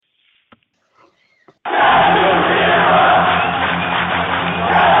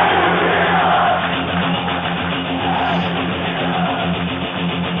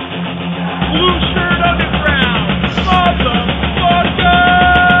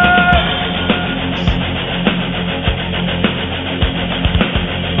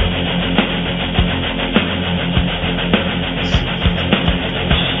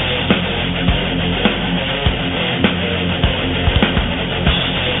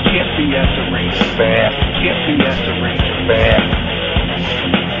GPS arranger bad. GPS arranger bad.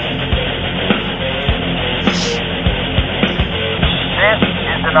 This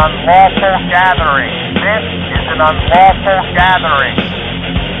is an unlawful gathering. This is an unlawful gathering.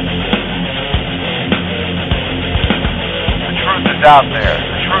 The truth is out there.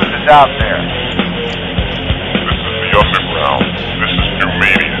 The truth is out there. This is the underground. This is new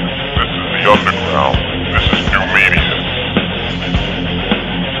media. This is the underground. This is new media.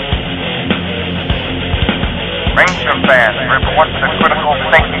 Ranger fans, report to the critical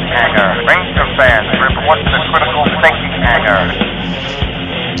thinking hangar. Ranger fans, report to the critical thinking hangar.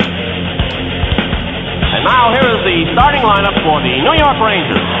 And now here is the starting lineup for the New York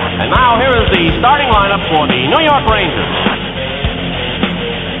Rangers. And now here is the starting lineup for the New York Rangers.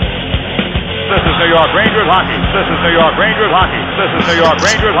 This is New York Rangers hockey. This is New York Rangers hockey. This is New York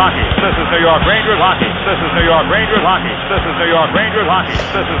Rangers hockey. This is New York Rangers hockey. This is New York Rangers hockey. This is New York Rangers hockey.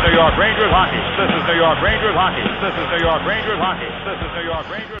 This is New York Rangers hockey. This is New York Rangers hockey. This is New York Rangers hockey. This is New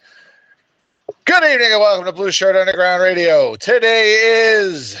York Rangers. Good evening and welcome to Blueshirt Underground Radio. Today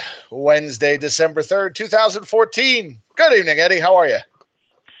is Wednesday, December 3rd, 2014. Good evening, Eddie. How are you?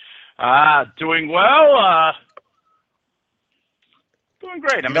 Doing well. Doing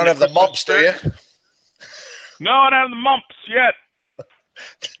great. You don't have the mumps, do you? No, I don't have the mumps yet.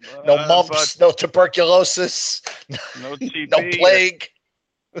 No mumps, no tuberculosis, no TB, no plague,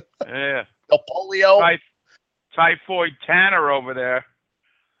 yeah, no polio. Typhoid Tanner over there.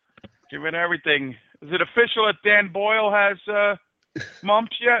 Giving everything. Is it official that Dan Boyle has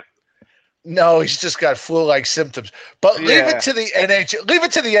mumps yet? No, he's just got flu-like symptoms. But leave it to the NHL. Leave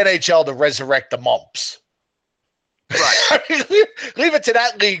it to the NHL to resurrect the mumps. Right. I mean, leave it to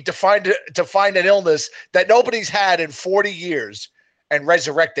that league to find an illness that nobody's had in 40 years and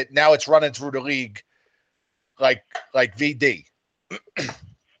resurrect it. Now it's running through the league like VD.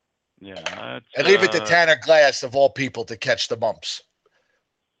 Yeah. And leave it to Tanner Glass of all people to catch the mumps.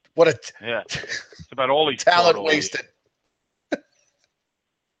 What a it's about all he's talent wasted.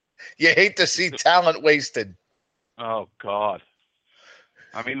 You hate to see talent wasted. Oh God.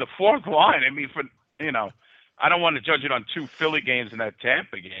 I mean, the fourth line. I mean, I don't want to judge it on two Philly games and that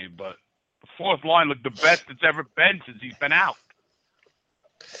Tampa game, but the fourth line looked the best it's ever been since he's been out.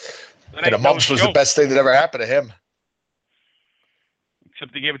 And the mumps was the best thing that ever happened to him.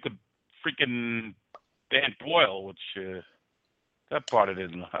 Except they gave it to freaking Dan Boyle, which that part of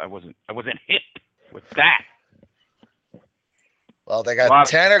it, I wasn't hip with that. Well, they got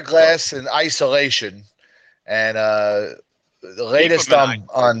Tanner Glass in isolation, and the latest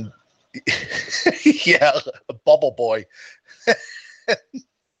on yeah, Bubble Boy,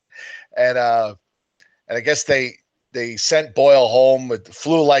 and I guess they sent Boyle home with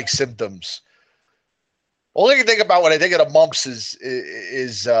flu-like symptoms. Only thing I think about when I think of the mumps is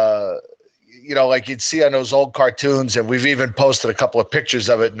like you'd see on those old cartoons, and we've even posted a couple of pictures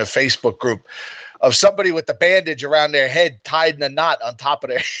of it in the Facebook group of somebody with the bandage around their head tied in a knot on top of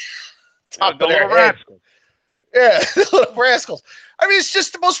their head. Rascals. Yeah, the little rascals. I mean, it's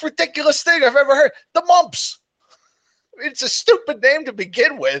just the most ridiculous thing I've ever heard. The mumps. I mean, it's a stupid name to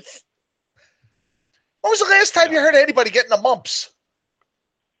begin with. When was the last time you heard anybody getting the mumps?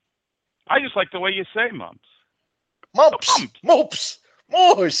 I just like the way you say mumps. Mumps. Mumps.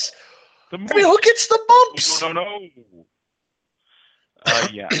 Moose. I mean, who gets the mumps? No.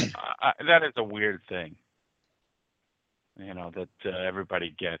 Yeah, that is a weird thing. That everybody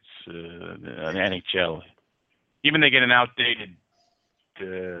gets an NHL. Even they get an outdated.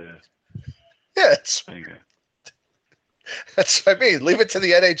 That's what I mean. Leave it to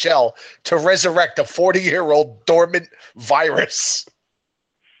the NHL to resurrect a 40-year-old dormant virus.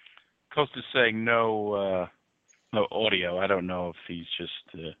 Coast is saying no audio. I don't know if he's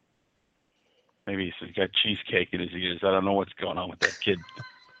just maybe he's got cheesecake in his ears. I don't know what's going on with that kid.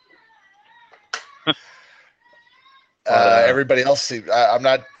 Everybody else, I'm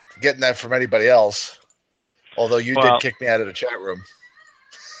not getting that from anybody else. Although you did kick me out of the chat room.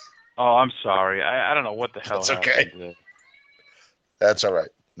 Oh, I'm sorry. I don't know what the hell That's happened. Okay. That's all right.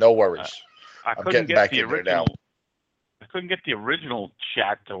 No worries. I'm getting back in there now. I couldn't get the original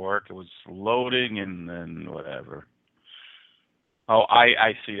chat to work. It was loading and then whatever. Oh,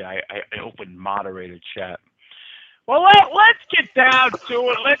 I see. I opened moderator chat. Well, let's get down to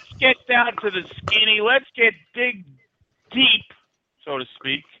it. Let's get down to the skinny. Let's get dig deep, so to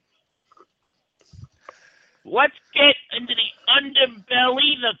speak. Let's get into the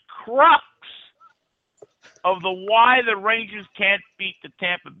underbelly, the crux of the why the Rangers can't beat the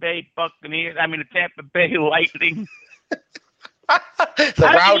Tampa Bay Buccaneers. I mean, the Tampa Bay Lightning. The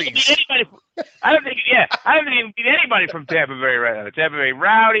Rowdies. I don't think he can beat anybody from Tampa Bay right now. Tampa Bay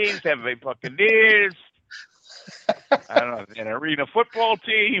Rowdies, Tampa Bay Buccaneers. I don't know, an arena football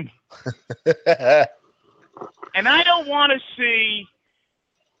team. And I don't want to see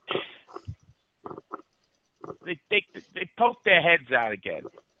they poke their heads out again.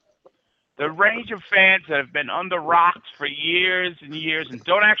 The Ranger fans that have been under rocks for years and years and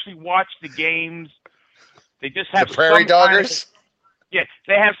don't actually watch the games. They just have the Prairie Doggers.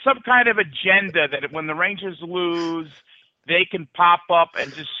 They have some kind of agenda that when the Rangers lose, they can pop up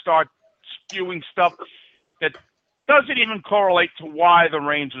and just start spewing stuff that doesn't even correlate to why the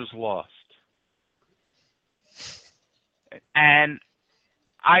Rangers lost. And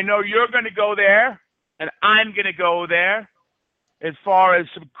I know you're going to go there, and I'm going to go there as far as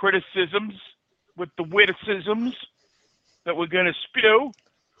some criticisms with the witticisms that we're going to spew.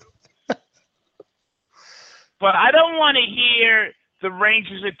 But I don't want to hear the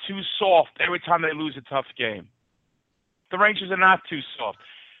Rangers are too soft every time they lose a tough game. The Rangers are not too soft.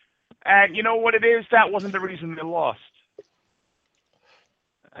 And you know what it is? That wasn't the reason they lost.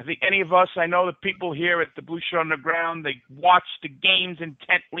 I think any of us, I know the people here at the Blueshirt Underground, they watch the games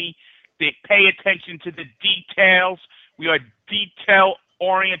intently. They pay attention to the details. We are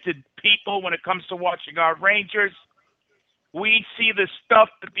detail-oriented people when it comes to watching our Rangers. We see the stuff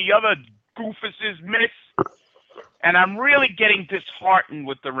that the other goofuses miss. And I'm really getting disheartened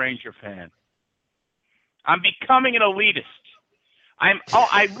with the Ranger fan. I'm becoming an elitist.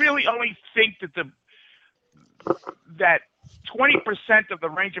 I really only think that 20% of the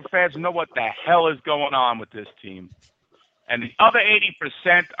Ranger fans know what the hell is going on with this team. And the other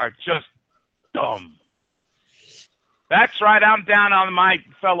 80% are just dumb. That's right, I'm down on my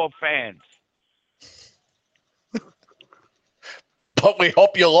fellow fans. But we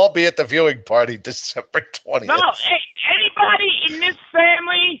hope you'll all be at the viewing party December 20th. No, anybody in this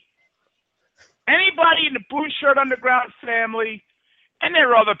family, anybody in the Blueshirt Underground family, and there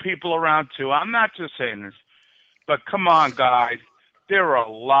are other people around too. I'm not just saying this. But come on, guys. There are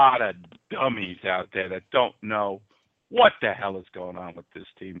a lot of dummies out there that don't know what the hell is going on with this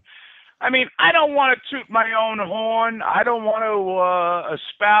team. I mean, I don't want to toot my own horn. I don't want to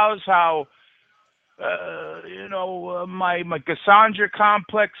espouse how, my Cassandra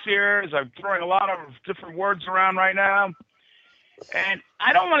complex here is I'm throwing a lot of different words around right now. And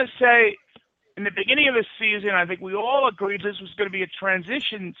I don't want to say, in the beginning of the season, I think we all agreed this was going to be a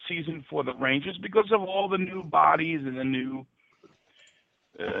transition season for the Rangers because of all the new bodies and the new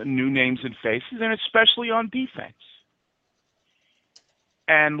names and faces, and especially on defense.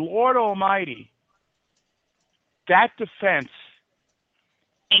 And Lord Almighty, that defense,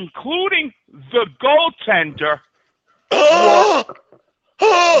 including the goaltender, were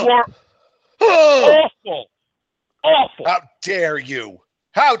awful. Awful. How dare you?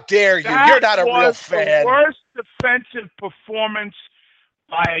 How dare you? That You're not a real fan. The worst defensive performance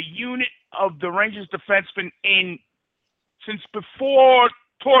by a unit of the Rangers defensemen since before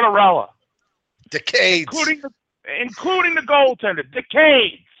Tortorella. Decades. Including the goaltender.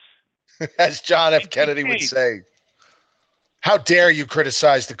 Decades. As John F. Kennedy would say. How dare you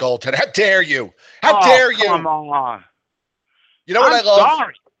criticize the goaltender? How dare you? How dare you? Come on. You know what I love?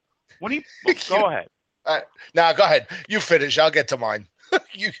 Sorry. When he go ahead. Now go ahead. You finish. I'll get to mine.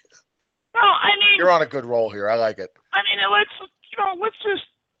 You're on a good roll here. I like it. I mean, let's just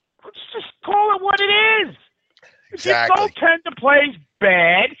call it what it is. Exactly. If your goaltender plays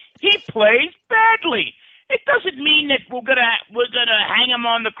bad, he plays badly. It doesn't mean that we're gonna hang him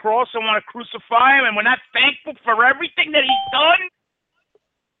on the cross and want to crucify him, and we're not thankful for everything that he's done.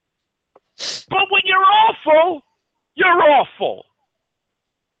 But when you're awful, you're awful.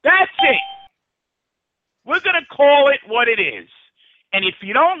 That's it. We're gonna call it what it is. And if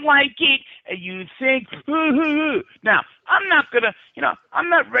you don't like it and you think, now, I'm not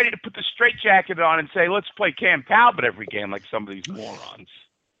ready to put the straitjacket on and say, let's play Cam Talbot every game like some of these morons.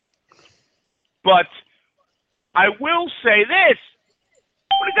 But I will say this.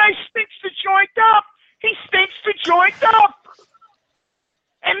 When a guy stinks the joint up, he stinks the joint up.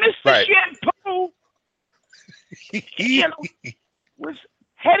 And Mr. Shampoo was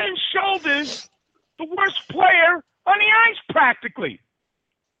head and shoulders the worst player on the ice, practically.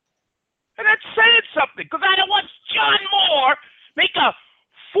 And that's saying something, because I don't watch John Moore make a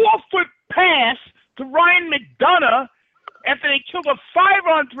 4-foot pass to Ryan McDonough after they killed a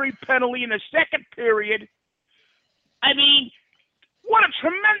 5-on-3 penalty in the second period. I mean, what a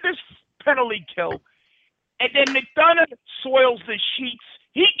tremendous penalty kill. And then McDonough soils the sheets.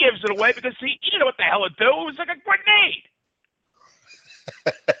 He gives it away because you know what the hell it do. It was like a grenade.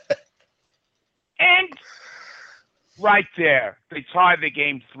 And right there, they tied the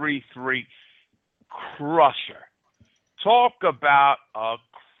game 3-3. crusher. Talk about a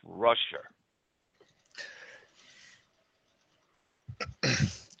crusher.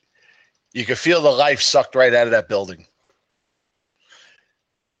 You could feel the life sucked right out of that building.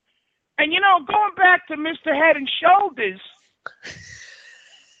 And, going back to Mr. Head and Shoulders,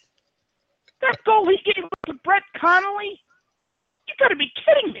 that goal he gave up to Brett Connolly, you got to be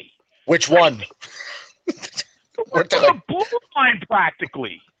kidding me. Which one? We're the blue line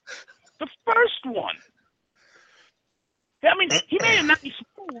practically. The first one. I mean, he made a nice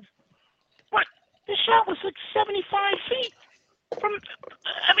move, but the shot was like 75 feet from.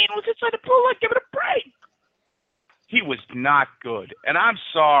 It was inside the blue line. Give it a break. He was not good, and I'm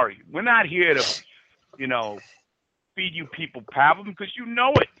sorry. We're not here to, feed you people pablum because you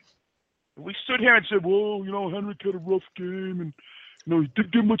know it. We stood here and said, well, Henrik had a rough game, and he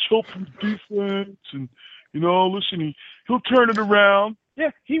didn't get much help from the defense, and listen, he'll turn it around.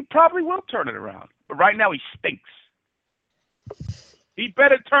 Yeah, he probably will turn it around, but right now he stinks. He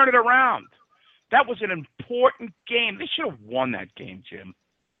better turn it around. That was an important game. They should have won that game, Jim.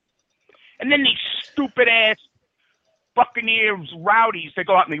 And then these stupid-ass Buccaneers rowdies, they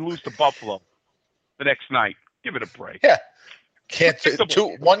go out and they lose to Buffalo the next night. Give it a break. Yeah.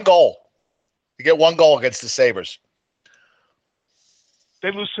 One goal. You get one goal against the Sabres.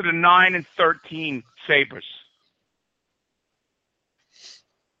 They lose to the 9-13 Sabres.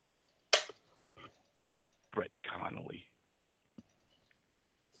 Brett Connolly.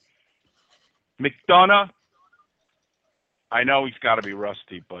 McDonough, I know he's got to be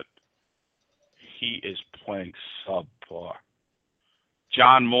rusty, but he is playing subpar.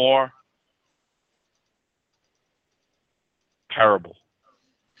 John Moore, terrible.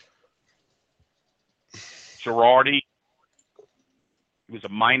 Girardi, he was a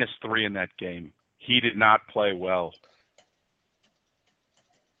 -3 in that game. He did not play well.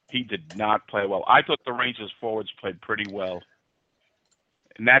 He did not play well. I thought the Rangers forwards played pretty well.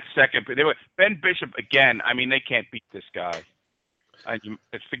 And that second, Ben Bishop again. They can't beat this guy.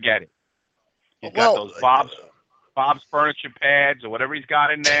 Forget it. He's got those Bob's furniture pads or whatever he's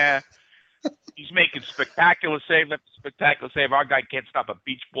got in there. He's making spectacular save after spectacular save. Our guy can't stop a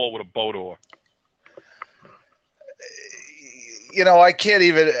beach ball with a boat oar. I can't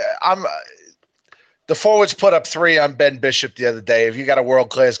even. The forwards put up 3 on Ben Bishop the other day. If you got a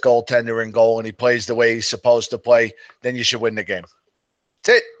world-class goaltender in goal and he plays the way he's supposed to play, then you should win the game.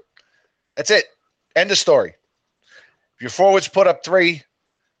 That's it. End of story. If your forwards put up 3,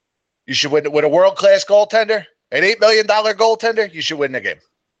 you should win. With a world-class goaltender, an $8 million goaltender, you should win the game.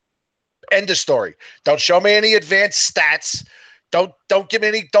 End of story. Don't show me any advanced stats. Don't give me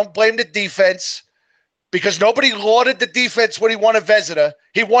any. Don't blame the defense because nobody lauded the defense when he won a Vezina.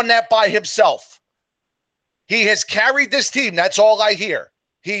 He won that by himself. He has carried this team. That's all I hear.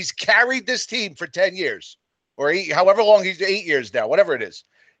 He's carried this team for 10 years or however long 8 years now, whatever it is.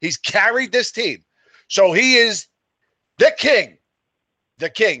 He's carried this team. So he is the king. The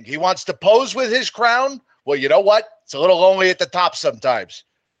king. He wants to pose with his crown. Well, you know what? It's a little lonely at the top sometimes.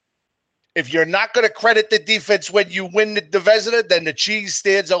 If you're not going to credit the defense when you win the Vezina, then the cheese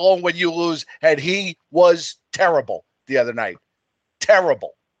stands alone when you lose. And he was terrible the other night.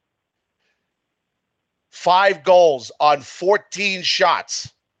 Terrible. 5 goals on 14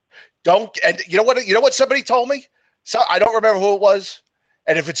 shots. And you know what somebody told me? So I don't remember who it was.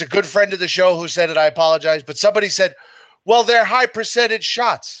 And if it's a good friend of the show who said it, I apologize. But somebody said, well, they're high percentage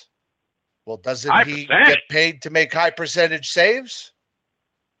shots. Well, doesn't he get paid to make high percentage saves?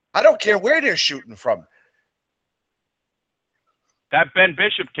 I don't care where they're shooting from. That Ben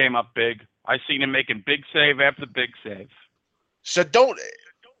Bishop came up big. I seen him making big save after big save. So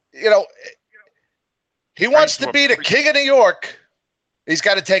he wants to be the king of New York. He's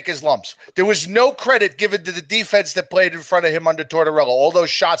got to take his lumps. There was no credit given to the defense that played in front of him under Tortorella. All those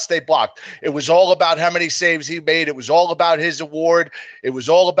shots they blocked. It was all about how many saves he made. It was all about his award. It was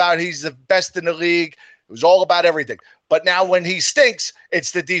all about he's the best in the league. It was all about everything. But now when he stinks,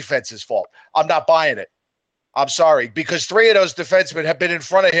 it's the defense's fault. I'm not buying it. I'm sorry. Because 3 of those defensemen have been in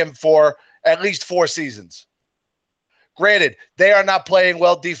front of him for at least 4 seasons. Granted, they are not playing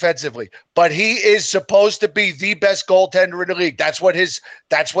well defensively, but he is supposed to be the best goaltender in the league. That's what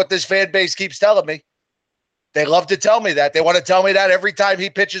this fan base keeps telling me. They love to tell me that. They want to tell me that every time he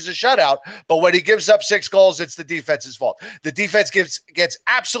pitches a shutout. But when he gives up 6 goals, it's the defense's fault. The defense gets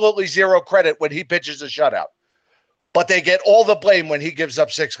absolutely 0 credit when he pitches a shutout. But they get all the blame when he gives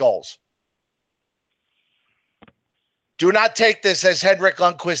up 6 goals. Do not take this as Henrik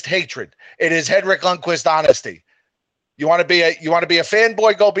Lundqvist hatred. It is Henrik Lundqvist honesty. You want to be a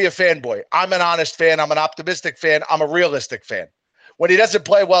fanboy? Go be a fanboy. I'm an honest fan. I'm an optimistic fan. I'm a realistic fan. When he doesn't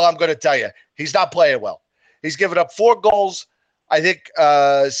play well, I'm going to tell you, he's not playing well. He's given up 4 goals, I think,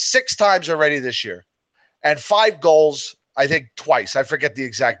 6 times already this year, and 5 goals, I think, twice. I forget the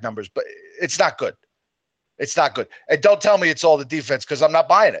exact numbers, but it's not good. It's not good. And don't tell me it's all the defense, because I'm not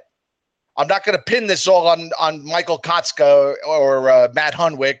buying it. I'm not going to pin this all on Michael Kotzka or Matt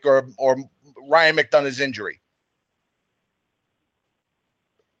Hunwick or Ryan McDonough's injury.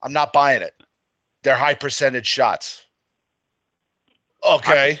 I'm not buying it. They're high percentage shots.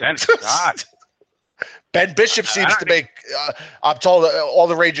 Okay. Ben Bishop seems to make. I'm told all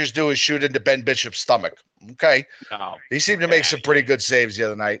the Rangers do is shoot into Ben Bishop's stomach. Okay. No. He seemed to make some pretty good saves the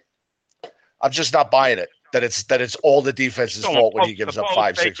other night. I'm just not buying it. That it's all the defense's fault when he gives up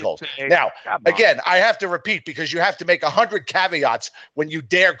 5, 6 goals. Now, again, I have to repeat, because you have to make 100 caveats when you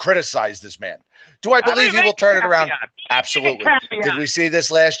dare criticize this man. Do I believe he will turn it around? Absolutely. Did we see this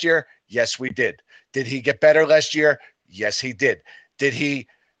last year? Yes, we did. Did he get better last year? Yes, he did. Did he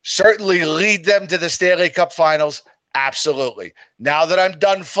certainly lead them to the Stanley Cup Finals? Absolutely. Now that I'm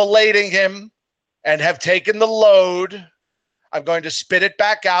done filleting him and have taken the load, I'm going to spit it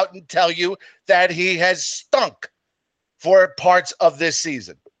back out and tell you that he has stunk for parts of this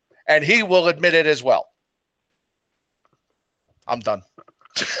season. And he will admit it as well. I'm done.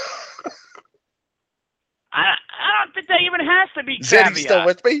 I don't think that even has to be Is Eddie still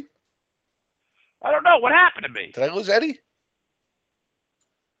with me? I don't know. What happened to me? Did I lose Eddie?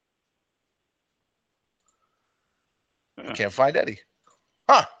 I can't find Eddie.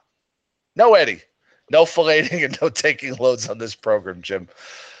 Huh. No Eddie. No filleting and no taking loads on this program, Jim.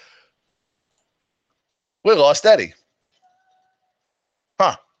 We lost Eddie.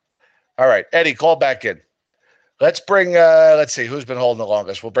 Huh. All right. Eddie, call back in. Let's bring, let's see, who's been holding the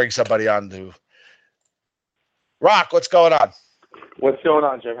longest? We'll bring somebody on to. Rock, what's going on? What's going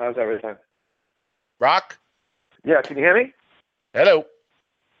on, Jim? How's everything? Rock? Yeah, can you hear me? Hello.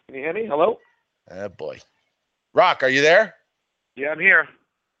 Can you hear me? Hello? Oh, boy. Rock, are you there? Yeah, I'm here.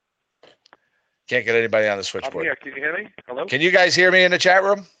 Can't get anybody on the I'm switchboard. here. Can you hear me? Hello? Can you guys hear me in the chat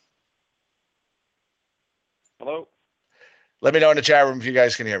room? Hello? Let me know in the chat room if you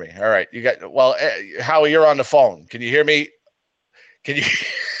guys can hear me. All right. You got, well, Howie, you're on the phone. Can you hear me? Can you,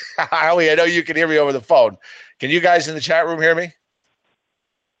 Howie, I know you can hear me over the phone. Can you guys in the chat room hear me?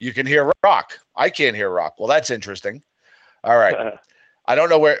 You can hear Rock. I can't hear Rock. Well, that's interesting. All right. I don't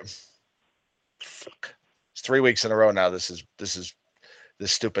know where. Fuck. It's 3 weeks in a row now. This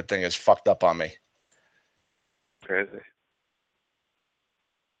stupid thing is fucked up on me. Crazy.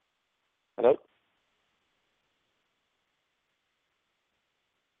 Hello?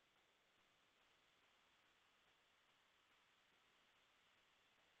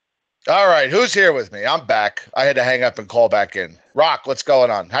 All right, who's here with me? I'm back. I had to hang up and call back in. Rock, what's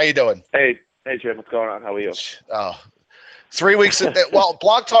going on? How you doing? Hey, Jim, what's going on? How are you? Oh, 3 weeks. Well,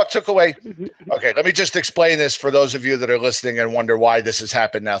 Blog Talk took away. Okay, let me just explain this for those of you that are listening and wonder why this has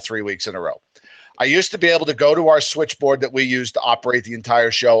happened now 3 weeks in a row. I used to be able to go to our switchboard that we use to operate the entire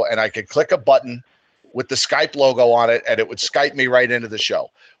show, and I could click a button with the Skype logo on it, and it would Skype me right into the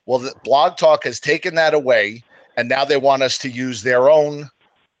show. Well, the Blog Talk has taken that away, and now they want us to use their own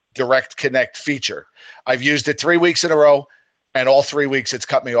Direct Connect feature. I've used it 3 weeks in a row, and all 3 weeks it's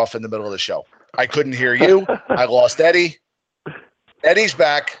cut me off in the middle of the show. I couldn't hear you. I lost Eddie. Eddie's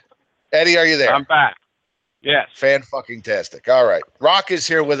back. Eddie, are you there? I'm back. Yes. Fan-fucking-tastic. All right. Rock is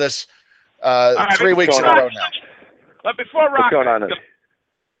here with us right, 3 weeks in a row now. But before Rock, what's going on?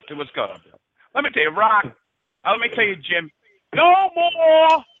 What's going on? Let me tell you, Rock. Let me tell you, Jim. No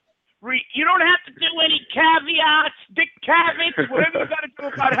more. You don't have to do any caveats, Dick Cavits, whatever you got to do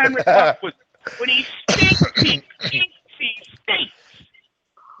about Henrik Lundqvist. When he stinks, he stinks.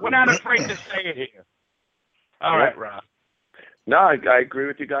 We're not afraid to say it here. All right, Rock. No, I agree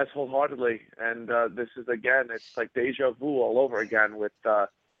with you guys wholeheartedly. And this is, again, it's like deja vu all over again with the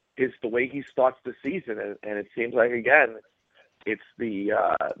way he starts the season. And it seems like, again, it's the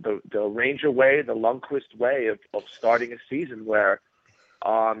Ranger way, the Lundqvist way of starting a season where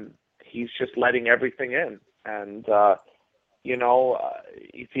he's just letting everything in. And,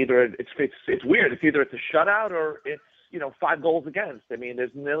 it's either it's weird. It's either it's a shutout or it's, 5 goals against. I mean,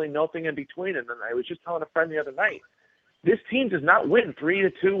 there's really nothing in between. And I was just telling a friend the other night, this team does not win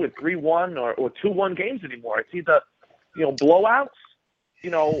 3-2 and 3-1 or 2-1 games anymore. It's either, blowouts,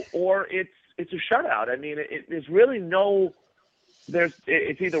 or it's a shutout. I mean, there's really no.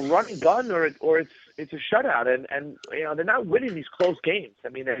 It's either run and gun or it's a shutout, and they're not winning these close games. I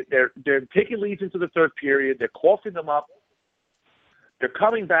mean, they're taking leads into the third period. They're coughing them up. They're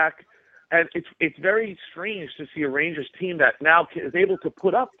coming back, and it's very strange to see a Rangers team that now is able to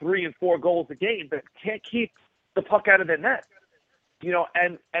put up 3 and 4 goals a game, but can't keep the puck out of their net.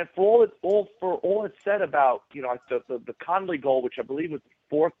 and for all it's said about, the Conley goal, which I believe was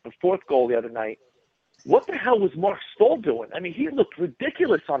the fourth goal the other night. What the hell was Mark Stoll doing? I mean, he looked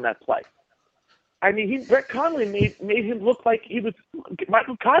ridiculous on that play. I mean, Brett Conley made him look like he was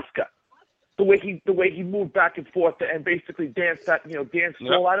Michael Koska. The way he moved back and forth and basically danced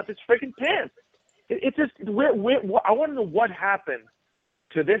Stoll out of his freaking pants. It's just I want to know what happened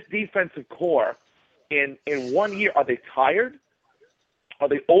to this defensive core in 1 year. Are they tired? Are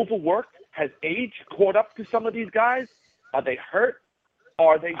they overworked? Has age caught up to some of these guys? Are they hurt?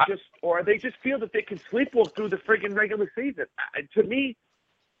 Or are they just feel that they can sleepwalk through the friggin' regular season? To me,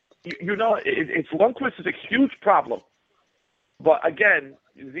 it's Lundqvist is a huge problem. But again,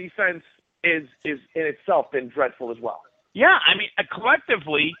 the defense is in itself been dreadful as well. Yeah, I mean,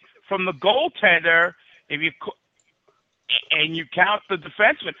 collectively, from the goaltender, and you count the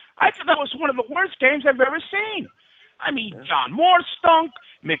defenseman, I thought that was one of the worst games I've ever seen. I mean, John Moore stunk,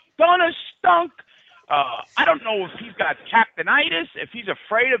 McDonough stunk. I don't know if he's got captainitis, if he's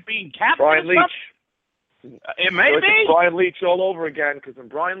afraid of being captain. Brian Leach. It may be. Brian Leach all over again, because when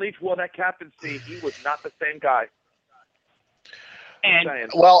Brian Leach wore that captaincy, he was not the same guy. And I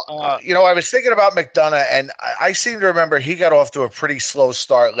was thinking about McDonough, and I seem to remember he got off to a pretty slow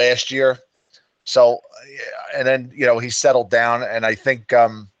start last year. So, and then he settled down, and I think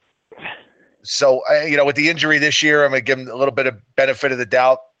with the injury this year, I'm gonna give him a little bit of benefit of the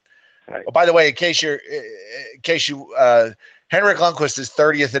doubt. Right. Oh, by the way, in case you, Henrik Lundqvist is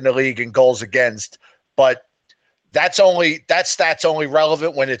 30th in the league in goals against, but that's stats only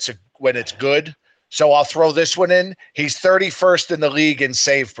relevant when it's good. So I'll throw this one in. He's 31st in the league in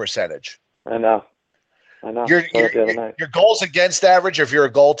save percentage. I know. Your goals against average, if you're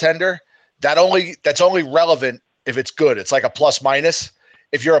a goaltender, that's only relevant if it's good. It's like a plus minus.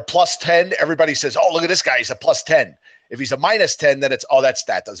 If you're a plus 10, everybody says, "Oh, look at this guy. He's a plus 10." If he's a minus 10, then it's, that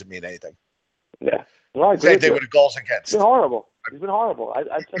stat doesn't mean anything. Yeah. Well, same thing with the goals against. He's been horrible.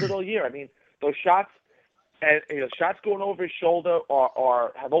 I've said it all year. I mean, those shots and shots going over his shoulder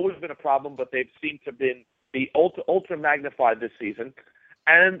have always been a problem, but they've seemed to be ultra magnified this season.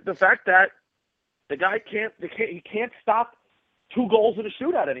 And the fact that the guy can't stop 2 goals in a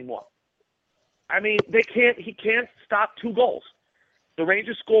shootout anymore. I mean, he can't stop 2 goals. The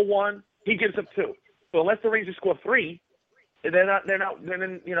Rangers score 1, he gives up 2. So unless the Rangers score 3, they're not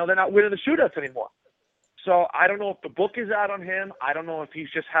winning the shootouts anymore. So I don't know if the book is out on him. I don't know if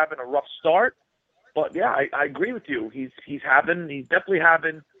he's just having a rough start. But yeah, I agree with you. He's definitely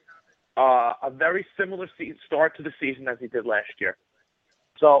having a very similar start to the season as he did last year.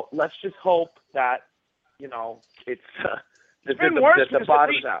 So let's just hope that it's the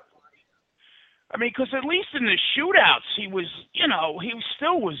bottom's out. I mean, because at least in the shootouts, he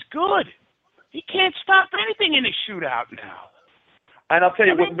still was good. He can't stop anything in a shootout now. And I'll tell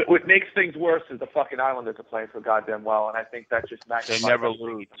you, what makes things worse is the fucking Islanders are playing so goddamn well, and I think that just magnifies. They never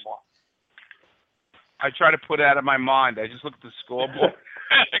lose. I try to put it out of my mind. I just look at the scoreboard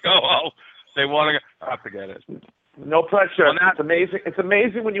and I go, "Oh, they want to go." I forget it. No pressure. Well, it's amazing. It's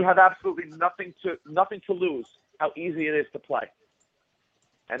amazing when you have absolutely nothing to lose, how easy it is to play.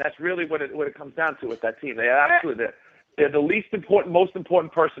 And that's really what it comes down to with that team. They're the least important, most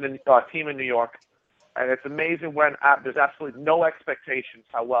important team in New York, and it's amazing when there's absolutely no expectations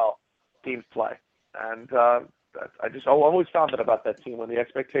how well teams play. And I always found that about that team when the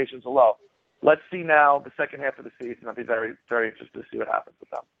expectations are low. Let's see now the second half of the season. I'll be very, very interested to see what happens with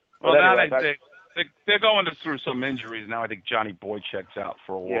them. Well, anyway, now they're going through some injuries now. I think Johnny Boychuk's out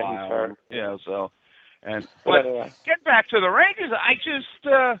for a while. Yeah, he's hurt. Yeah, so. But anyway, get back to the Rangers.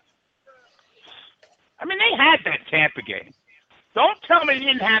 They had that Tampa game. Don't tell me they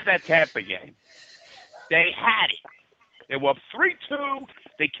didn't have that Tampa game. They had it. They were up 3-2.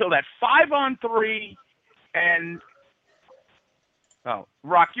 They killed that 5-on-3, and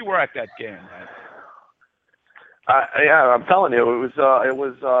Rock, you were at that game, right? Yeah, I'm telling you, it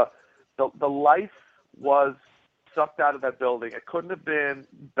was the life was sucked out of that building. It couldn't have been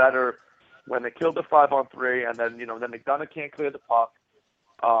better. When they killed the 5-on-3, and then then McDonough can't clear the puck.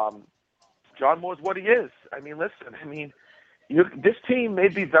 John Moore's what he is. I mean, listen. I mean, this team may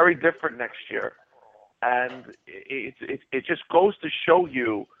be very different next year, and it just goes to show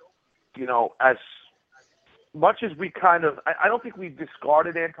you, as much as we I don't think we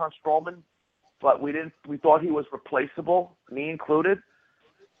discarded Anton Strowman, but we thought he was replaceable, me included.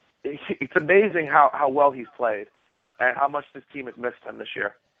 It's amazing how well he's played, and how much this team has missed him this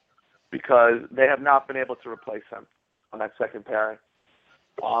year, because they have not been able to replace him on that second pairing.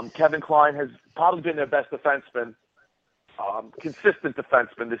 Kevin Kline has probably been their best defenseman, consistent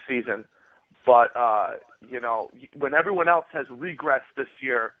defenseman this season, But when everyone else has regressed this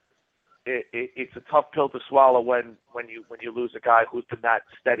year, it's a tough pill to swallow when you lose a guy who's been that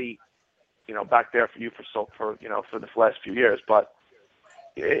steady, back there for you for this last few years. But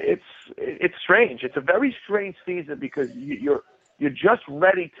it's strange. It's a very strange season because you're just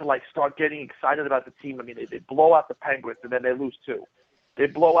ready to start getting excited about the team. I mean, they blow out the Penguins and then they lose 2. They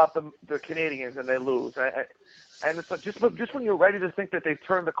blow out the Canadians and they lose. And it's like just when you're ready to think that they've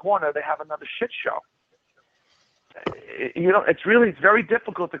turned the corner, they have another shit show. It's very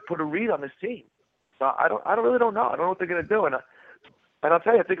difficult to put a read on this team. So I really don't know. I don't know what they're going to do. And I'll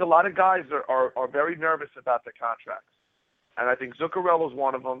tell you, I think a lot of guys are very nervous about their contracts. And I think Zuccarello's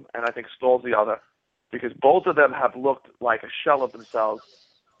one of them, and I think Stahl's the other, because both of them have looked like a shell of themselves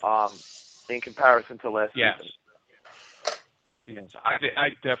in comparison to last season. Yes, I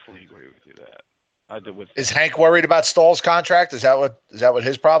definitely agree with you that. Is Hank worried about Stahl's contract? Is that what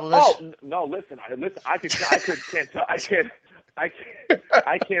his problem is? Oh no! Listen. I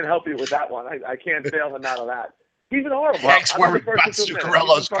can't help you with that one. I can't bail him out of that. He's been horrible. Hank's worried about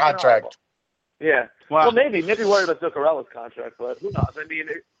Zuccarello's contract. Yeah. Wow. Well, maybe worried about Zuccarello's contract, but who knows? I mean,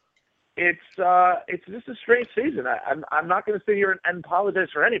 it's just a strange season. I'm not going to sit here and apologize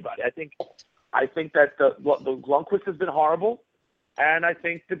for anybody. I think that the Lundqvist has been horrible, and I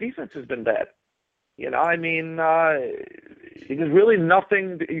think the defense has been bad. I mean, there's really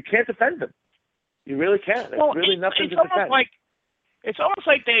nothing. You can't defend them. You really can't. There's really nothing to defend. It's almost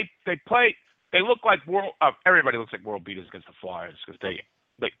like they play. They look like everybody looks like world beaters against the Flyers because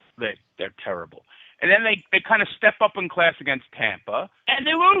they're terrible. And then they kind of step up in class against Tampa and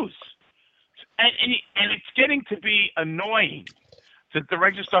they lose. And it's getting to be annoying that the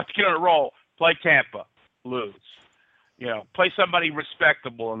Rangers start to get on a roll. Play Tampa, lose. Play somebody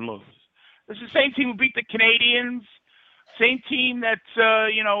respectable and lose. It's the same team who beat the Canadians, same team that's,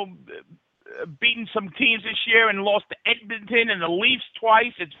 beaten some teams this year and lost to Edmonton and the Leafs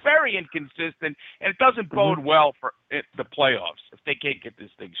twice. It's very inconsistent, and it doesn't bode well for the playoffs if they can't get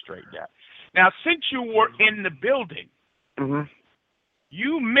this thing straightened out. Now, since you were in the building,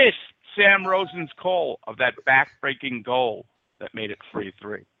 you missed Sam Rosen's call of that back-breaking goal that made it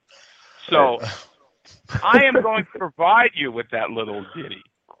 3-3. So I am going to provide you with that little ditty.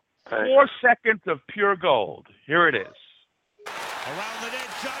 4 seconds of pure gold. Here it is. Around the net,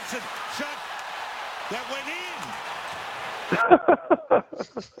 Johnson shot that went in.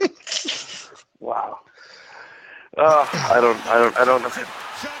 Wow. I don't know. Shot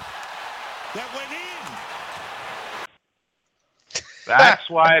that went in. That's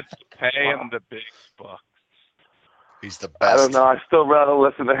why it's paying the big bucks. He's the best. I don't know. I still rather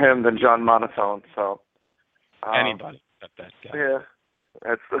listen to him than John Monotone. So anybody except that guy. Yeah.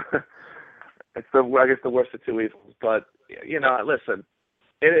 It's I guess the worst of two evils. But listen,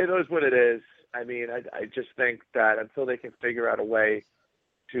 it is what it is. I mean, I just think that until they can figure out a way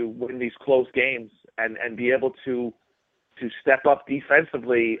to win these close games and be able to step up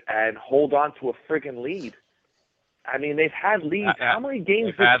defensively and hold on to a friggin' lead. I mean, they've had leads. How many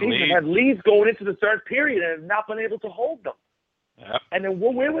games this season have leads going into the third period and have not been able to hold them? Yep. And then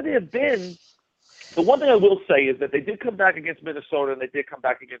where would they have been? The one thing I will say is that they did come back against Minnesota and they did come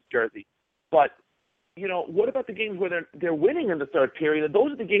back against Jersey. But, what about the games where they're winning in the third period? And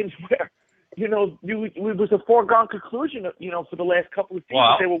those are the games where, it was a foregone conclusion, for the last couple of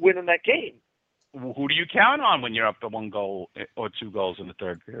seasons they were winning that game. Who do you count on when you're up to 1 goal or 2 goals in the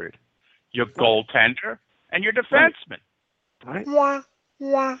third period? Your goaltender and your defenseman. Right.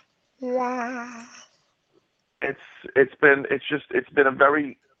 It's been a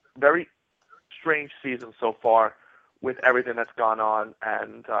very, very strange season so far with everything that's gone on,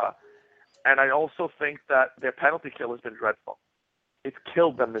 and I also think that their penalty kill has been dreadful. It's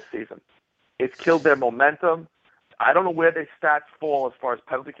killed them this season. It's killed their momentum. I don't know where their stats fall as far as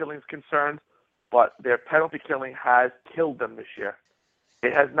penalty killing is concerned, but their penalty killing has killed them this year.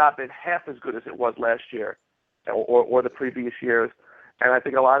 It has not been half as good as it was last year or the previous years, and I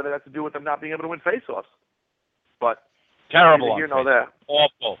think a lot of it has to do with them not being able to win faceoffs. But terrible, that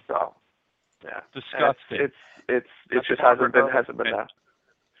awful. So, yeah, disgusting. It just hasn't been there.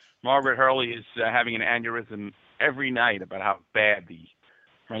 Margaret Hurley is having an aneurysm every night about how bad the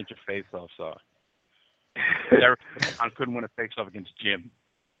Ranger faceoffs are. Derek couldn't win a faceoff against Jim.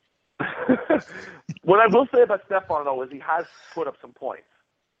 What I will say about Stefan, though, is he has put up some points.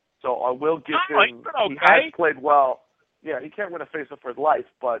 So I will give him. He has played well. Yeah, he can't win a faceoff for his life,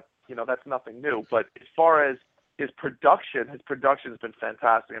 but that's nothing new. But as far as his production has been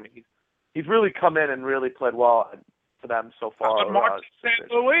fantastic. I mean, he's really come in and really played well for them so far. Martin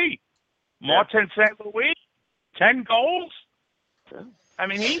St. Louis. 10 goals. Yeah. I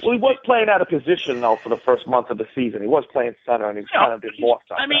mean, he was playing out of position, though, for the first month of the season. He was playing center, and he's kind of been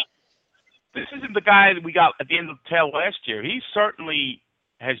lost on that. This isn't the guy that we got at the end of the tail last year. He certainly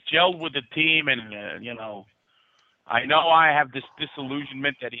has gelled with the team, and, I know I have this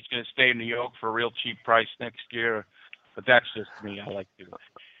disillusionment that he's going to stay in New York for a real cheap price next year, but that's just me. I like to.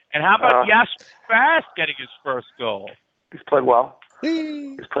 And how about Jasper Fast getting his first goal? He's played well.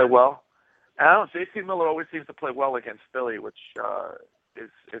 And I don't know, J.C. Miller always seems to play well against Philly, which is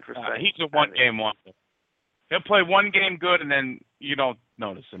interesting. He's a one-game wonder. He'll play one game good, and then you don't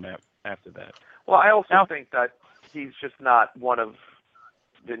notice him after that. Well, I also think that he's just not one of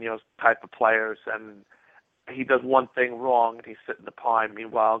Vigneault's type of players, and he does one thing wrong, and he's sitting the pine.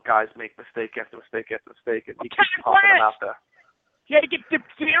 Meanwhile, guys make mistake after mistake after mistake, and he keeps popping them out there. He had to get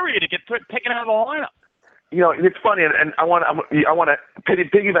diphtheria to get taken out of the lineup. It's funny, and I want to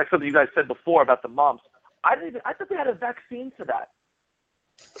piggyback something you guys said before about the mumps. I thought they had a vaccine for that.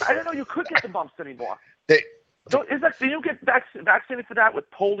 I didn't know you could get the mumps anymore. So do you get vaccinated for that with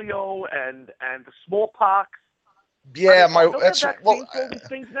polio and the smallpox? Yeah, these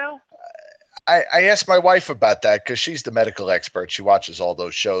things now. I asked my wife about that because she's the medical expert. She watches all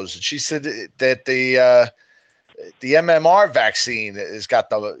those shows, and she said that the MMR vaccine has got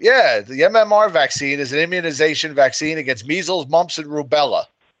the MMR vaccine is an immunization vaccine against measles, mumps, and rubella.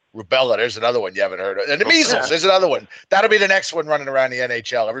 Rubella, there's another one you haven't heard of. And the measles, there's another one. That'll be the next one running around the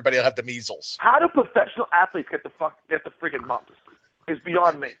NHL. Everybody will have the measles. How do professional athletes get the friggin' mumps? It's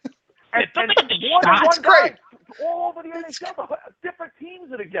beyond me. And That's great. All over the NHL, different teams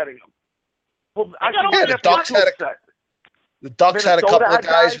that are getting them. Well, the Ducks had a couple of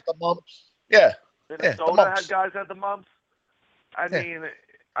guys with the mumps. Yeah. Minnesota had guys had the mumps. I mean,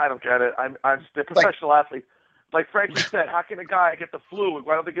 I don't get it. I'm just a professional athlete. Like Frankie said, how can a guy get the flu?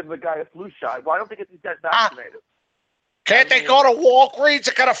 Why don't they give the guy a flu shot? Why don't they get these guys vaccinated? Can't they go to Walgreens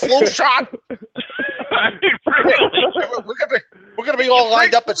and get a flu shot? We're gonna be all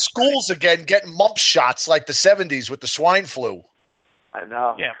lined up at schools again, getting mump shots like the '70s with the swine flu. I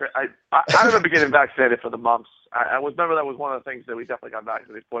know. Yeah. I remember getting vaccinated for the mumps. I remember that was one of the things that we definitely got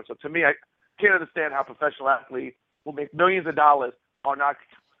vaccinated for. So to me, I can't understand how professional athletes will make millions of dollars are not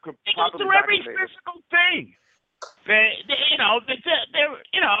properly every physical thing. They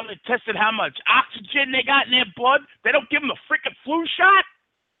tested how much oxygen they got in their blood. They don't give them a freaking flu shot.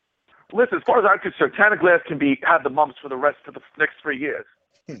 Listen, as far as I'm concerned, Tanner Glass can have the mumps for the rest of the next 3 years.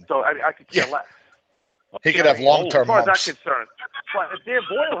 So I could care less. He could have long-term mumps. As far as I'm concerned. But if Dan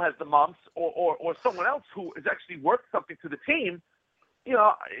Boyle has the mumps or someone else who is actually worth something to the team, you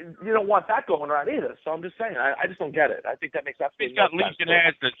don't want that going around either. So I'm just saying, I just don't get it. I think that makes absolutely no sense. He's got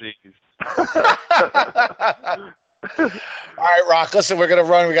Legionnaires' disease. All right, Rock, listen, we're going to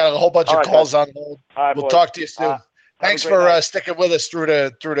run. We got a whole bunch of calls on hold. Right, we'll talk to you soon. Thanks for sticking with us through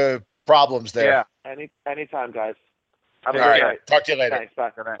the problems there. Yeah, anytime, guys. All right, talk to you later. Thanks,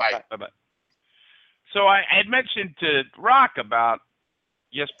 bye. Bye. So I had mentioned to Rock about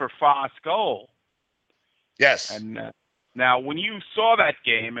Jesper Fast's goal. Yes. And now, when you saw that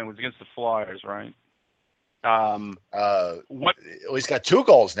game, it was against the Flyers, right? He's got 2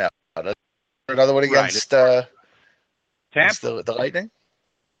 goals now. Another one against Tampa, the Lightning.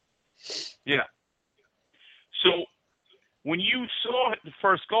 Yeah. So when you saw the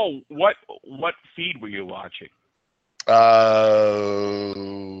first goal, what feed were you watching?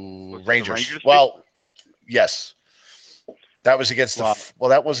 Rangers. Well, yes. That was against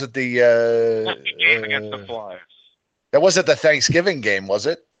that wasn't the game against the Flyers. That wasn't the Thanksgiving game, was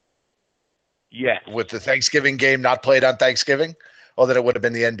it? Yes. With the Thanksgiving game not played on Thanksgiving? Or that it would have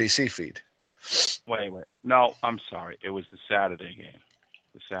been the NBC feed? Wait. No, I'm sorry. It was the Saturday game.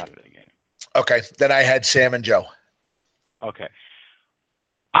 Okay. Then I had Sam and Joe. Okay.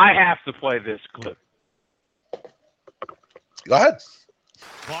 I have to play this clip. Go ahead.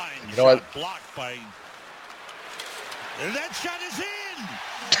 Klein, you know what? Blocked by. And that shot is in.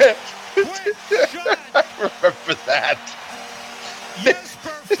 Quick shot. I remember that.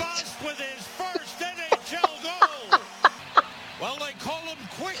 Jesper Fast with his first NHL goal. Well, they call him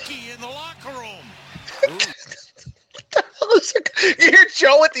Quickie in the locker room. You hear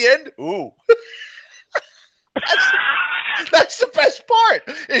Joe at the end? Ooh. That's the best part.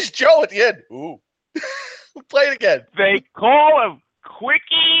 Is Joe at the end? Ooh. Play it again. They call him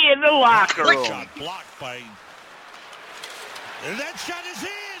Quickie in the locker room. Shot blocked by. And that shot is in.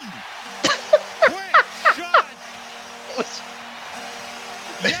 Quick shot.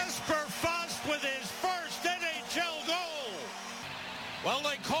 Jesper Fast with his first NHL goal. Well,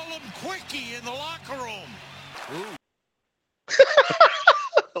 they call him Quickie in the locker room.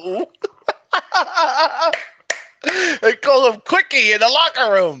 They call him Quickie in the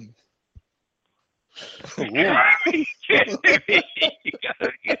locker room. You kidding me? You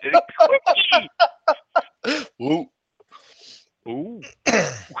gotta get it Quickie. Ooh. Ooh.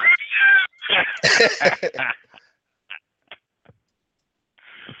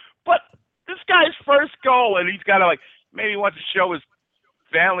 But this guy's first goal, and he's got to, like, maybe he wants to show his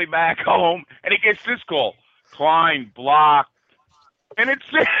family back home, and he gets this goal. Klein blocked, and it's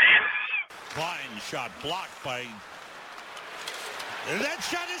Klein shot blocked by. And that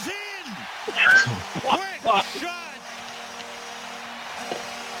shot is in. Quick shot.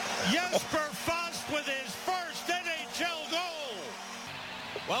 Jesper Fast with his first NHL goal.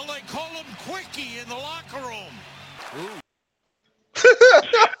 Well, they call him Quickie in the locker room.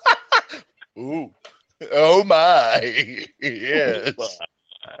 Ooh. Oh my. Yes.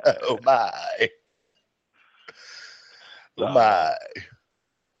 Oh my. Oh my.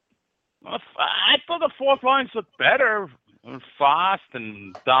 I thought the fourth lines looked better. Fast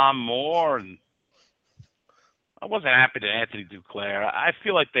and Dom Moore, and I wasn't happy to Anthony Duclair. I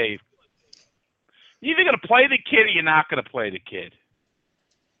feel like you're either going to play the kid or you're not going to play the kid.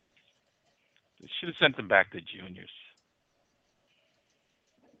 They should have sent him back to juniors.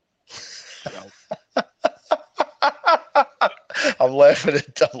 I'm laughing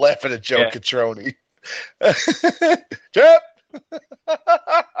at Joe Catroni. Jep.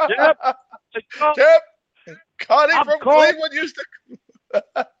 Jep. Connie from Cleveland used to.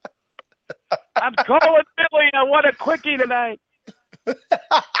 I'm calling Billy. I want a Quickie tonight.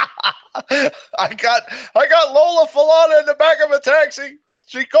 I got Lola Falana in the back of a taxi.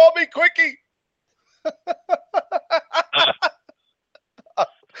 She called me Quickie.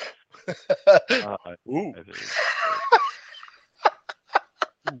 Ooh.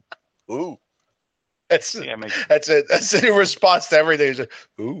 Ooh. That's it. That's in response to everything. It's like,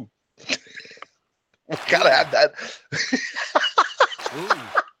 ooh. We gotta have that.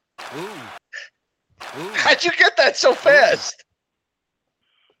 How'd you get that so fast?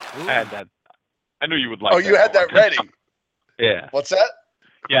 I had that. I knew you would like. Oh, you had that ready. Yeah. What's that?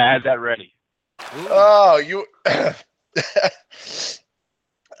 Yeah, I had that ready. Oh, you.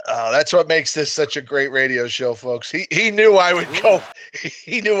 Oh, that's what makes this such a great radio show, folks. He knew I would go.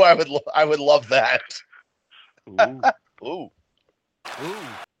 He knew I would love that. Ooh.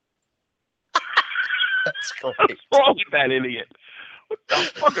 That's great. What's wrong with that idiot? What the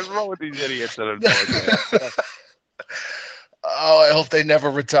fuck is wrong with these idiots that are doing that? Oh, I hope they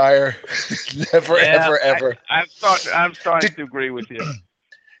never retire. Never, ever. I'm starting to agree with you.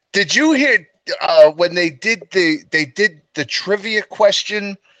 Did you hear when they did the trivia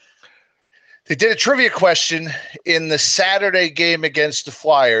question? They did a trivia question in the Saturday game against the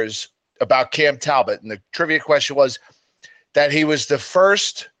Flyers about Cam Talbot, and the trivia question was that he was the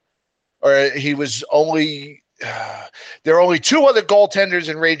first, or he was only. There were only two other goaltenders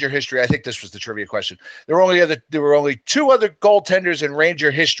in Ranger history. I think this was the trivia question. There were only two other goaltenders in Ranger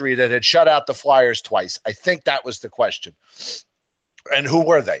history that had shut out the Flyers twice. I think that was the question. And who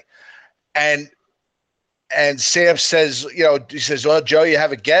were they? And Sam says, he says, well, Joe, you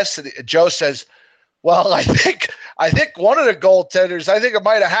have a guess? And Joe says, well, I think one of the goaltenders, I think it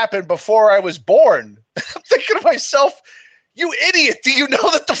might have happened before I was born. I'm thinking to myself, you idiot! Do you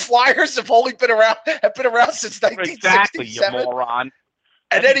know that the Flyers have been around since 1967? Exactly, you moron.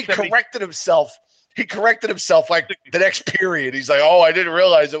 And then he corrected himself. He corrected himself like the next period. He's like, "Oh, I didn't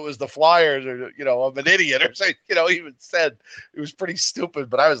realize it was the Flyers," or I'm an idiot, or something. He even said it was pretty stupid.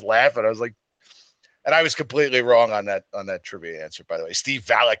 But I was laughing. I was like, and I was completely wrong on that trivia answer, by the way. Steve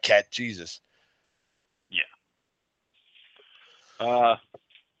Valaket, Jesus. Yeah.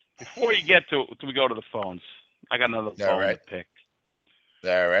 Before we get to we go to the phones, I got another phone to pick.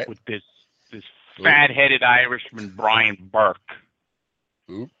 All right. With this fat-headed Irishman, Brian Burke.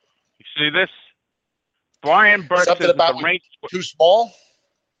 Ooh. You see this? Brian Burke Something says about the Rangers too small?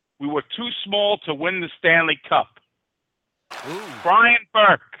 We were too small to win the Stanley Cup. Ooh. Brian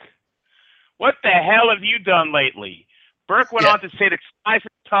Burke. What the hell have you done lately? Burke went on to say that size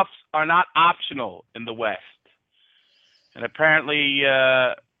and toughs are not optional in the West. And apparently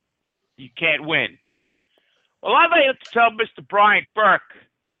you can't win. Well, I'd like to tell Mr. Brian Burke,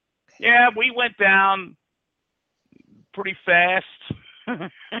 yeah, we went down pretty fast.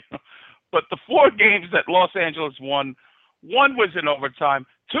 But the 4 games that Los Angeles won, 1 was in overtime,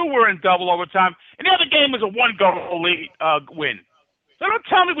 2 were in double overtime, and the other game was a 1-goal win. So don't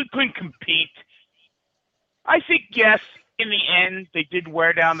tell me we couldn't compete. I think, yes, in the end, they did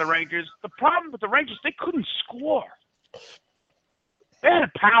wear down the Rangers. The problem with the Rangers, they couldn't score. They had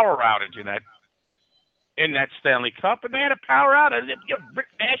a power outage in that Stanley Cup, and they had a power outage. Rick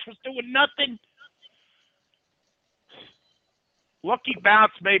Nash was doing nothing. Lucky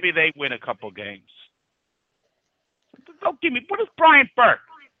bounce, maybe they win a couple games. Don't give me. What is Brian Burke?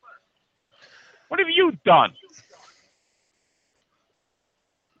 What have you done?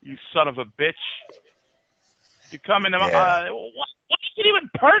 You son of a bitch. You come in. Why is it even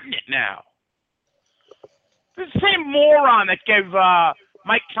pertinent now? This is the same moron that gave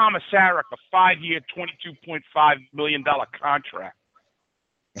Mike Komisarek a 5-year, $22.5 million contract.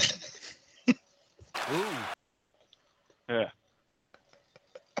 Ooh. Yeah.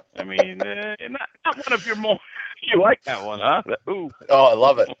 I mean, not one of your more. You like that one, huh? Ooh. Oh, I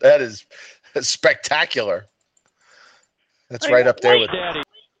love it. That is spectacular. That's right up there with. Daddy.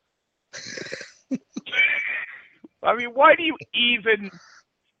 I mean, why do you even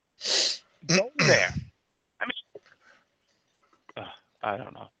go there? I mean, I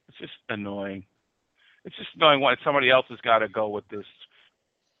don't know. It's just annoying. It's just annoying when somebody else has got to go with this.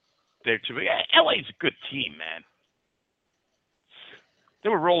 LA's a good team, man. They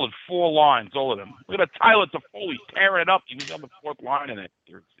were rolling 4 lines, all of them. Look at Tyler Toffoli tearing it up. He was on the 4th line in it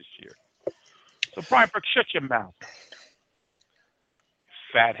this year. So, Brian Burke, shut your mouth.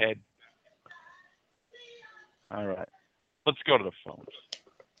 Fathead. All right. Let's go to the phones.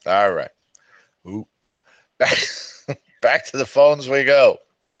 All right. Ooh. Back to the phones we go.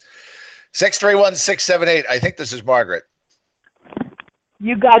 631-678. I think this is Margaret.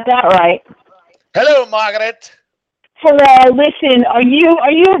 You got that right. Hello, Margaret. Hello. Listen, are you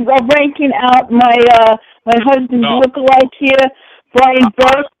ranking out my husband's lookalike here, Brian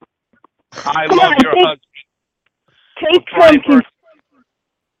Burke? I love your husband.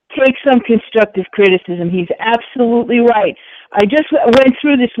 Take some constructive criticism. He's absolutely right. I just went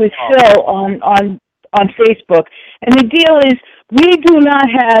through this with Phil on Facebook, and the deal is we do not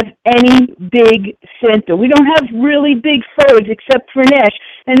have any big center. We don't have really big forwards except for Nash,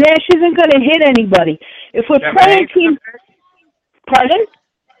 and Nash isn't going to hit anybody. If we're playing teams, pardon?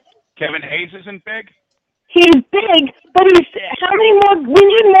 Kevin Hayes isn't big. He's big, but how many more? We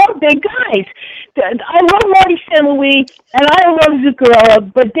need more big guys. I love Marty St. Louis, and I love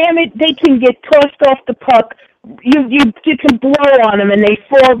Zuccarello, but damn it, they can get tossed off the puck. You can blow on them, and they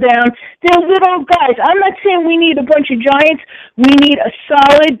fall down. They're little guys. I'm not saying we need a bunch of giants. We need a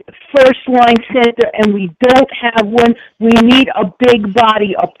solid first-line center, and we don't have one. We need a big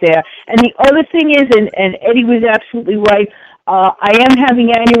body up there. And the other thing is, and Eddie was absolutely right, I am having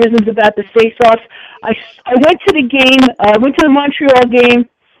aneurysms about the face-offs. I went to the game, I went to the Montreal game,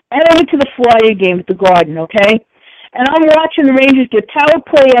 and I went to the Flyer game at the Garden, okay? And I'm watching the Rangers get power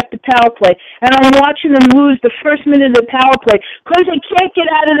play after power play, and I'm watching them lose the first minute of the power play because they can't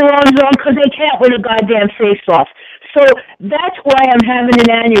get out of their own zone because they can't win a goddamn face-off. So that's why I'm having an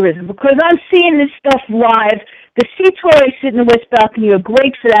aneurysm, because I'm seeing this stuff live. The seats where I sit in the West Balcony are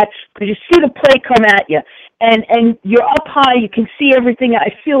great for that because you see the play come at you. And you're up high, you can see everything. I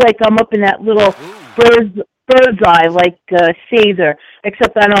feel like I'm up in that little bird's eye, like Caesar,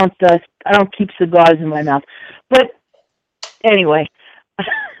 except I don't keep cigars in my mouth. But anyway,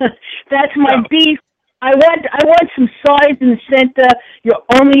 that's my beef. I want some size in the center. You're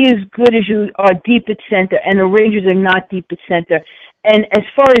only as good as you are deep at center, and the Rangers are not deep at center. And as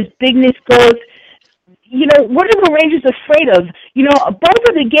far as bigness goes, you know, what are the Rangers afraid of? You know, both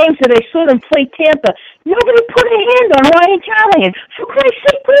of the games that I saw them play Tampa, nobody put a hand on Ryan Callahan. For Christ's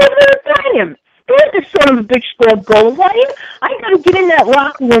sake, put on him. There's the son of a bitch scored goals. I got to get in that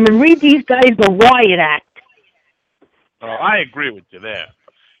locker room and read these guys the riot act. Oh, I agree with you there.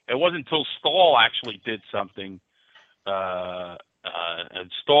 It wasn't until Stahl actually did something, and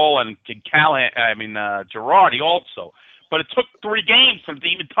Stahl and Callahan, Girardi also. But it took 3 games for him to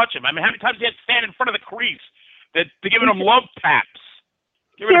even touch him. I mean, how many times he had to stand in front of the crease? They're giving him love taps.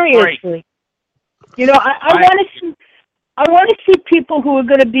 Seriously. You know, I want to see people who are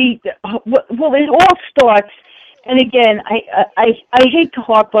going to be. Well, it all starts. And again, I hate to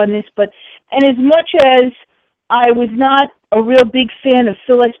harp on this, and as much as I was not a real big fan of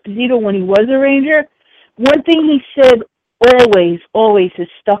Phil Esposito when he was a Ranger, one thing he said always has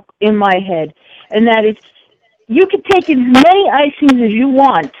stuck in my head, and that is, you can take as many icings as you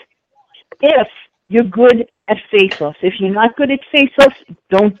want if you're good at face-offs. If you're not good at face-offs,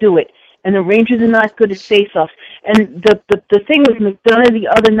 don't do it. And the Rangers are not good at face-offs. And the thing with McDonough the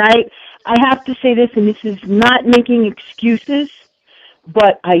other night, I have to say this, and this is not making excuses,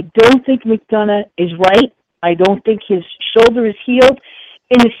 but I don't think McDonough is right. I don't think his shoulder is healed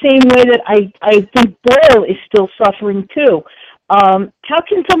in the same way that I think Boyle is still suffering too. How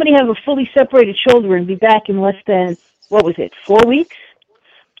can somebody have a fully separated shoulder and be back in less than, 4 weeks?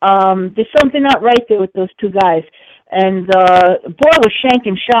 There's something not right there with those two guys. And Boyle was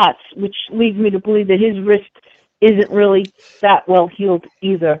shanking shots, which leads me to believe that his wrist isn't really that well heeled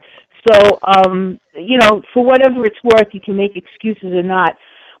either. So, for whatever it's worth, you can make excuses or not.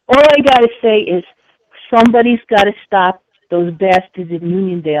 All I got to say is somebody's got to stop those bastards in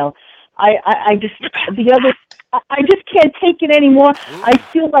Uniondale. I just can't take it anymore. I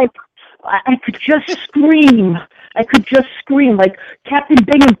feel like I could just scream. I could just scream like Captain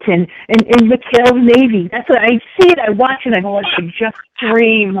Binghamton in McHale's Navy. That's what I see it. I watch it. I go, I could just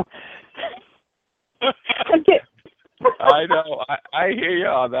scream. I know. I hear you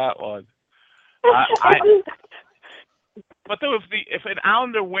on that one. But though, if an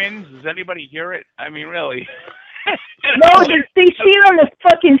Islander wins, does anybody hear it? I mean, really? No, they see it on the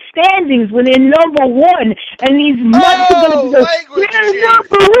fucking standings when they're number one, and these nuts are going to go, we're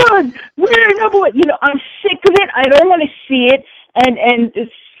number one. We're number one. I'm sick of it. I don't want to see it. And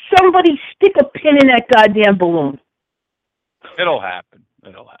somebody stick a pin in that goddamn balloon. It'll happen.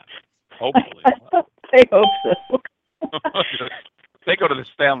 Hopefully. I hope so. If they go to the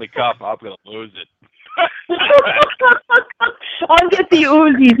Stanley Cup, I'm going to lose it. I'll get the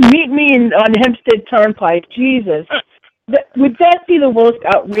Uzis. Meet me on Hempstead Turnpike. Jesus. Would that be the most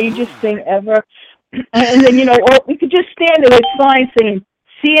outrageous thing ever? And then, we could just stand there with signs saying,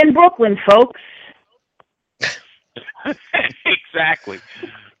 see you in Brooklyn, folks. Exactly.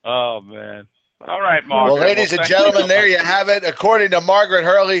 Oh, man. All right, Margaret. Well, ladies and gentlemen, there you have it. According to Margaret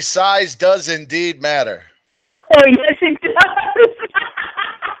Hurley, size does indeed matter. Oh, yes, it does.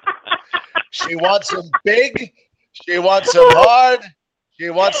 She wants them big. She wants them hard. She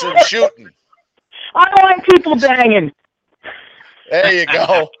wants them shooting. I want people banging. There you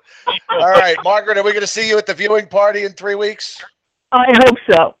go. All right, Margaret, are we going to see you at the viewing party in 3 weeks? I hope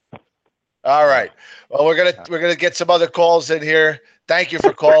so. All right. Well, we're gonna get some other calls in here. Thank you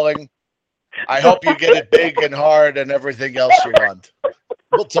for calling. I hope you get it big and hard and everything else you want.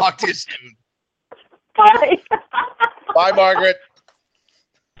 We'll talk to you soon. Bye. Bye, Margaret.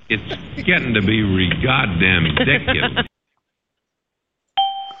 It's getting to be goddamn ridiculous.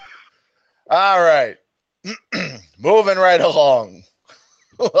 All right. Moving right along.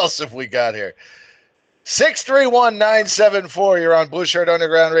 Who else have we got here? 631-974. You're on Blueshirt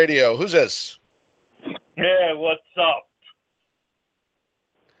Underground Radio. Who's this? Yeah, what's up?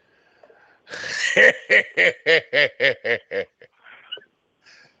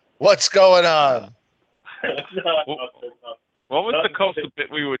 What's going on? What was the coastal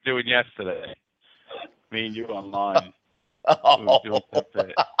bit we were doing yesterday? Me and you online.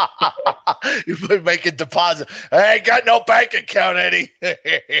 You've been making deposits. I ain't got no bank account, Eddie.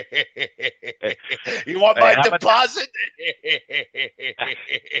 You want my deposit?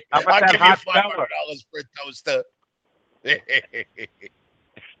 I'll give you $500 for a toaster.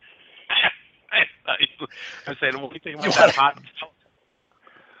 I said, what do you think about that hot toast?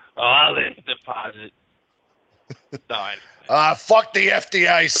 Oh, this deposit. Fuck the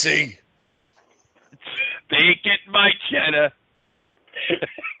FDIC. They get my cheddar.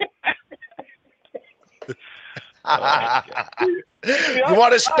 You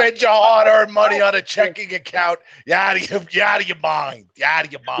want to spend your hard-earned money on a checking account? You're out of your mind. You're out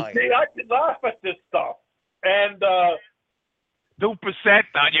of your mind. See, I can laugh at this stuff. And 2%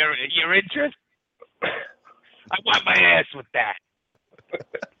 on your interest? I want my ass with that.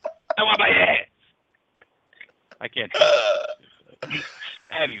 I want my ass. I can't.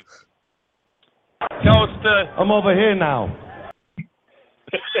 Anyway. Toaster. I'm over here now.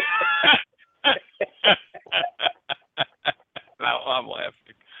 Now I'm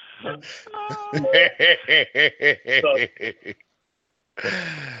laughing.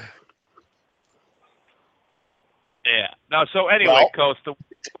 Yeah. No. So anyway, Costa,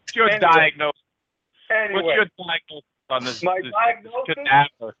 what's your diagnosis? Anyway, what's your diagnosis on this? My diagnosis?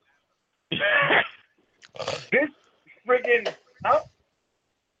 Cadaver? This friggin'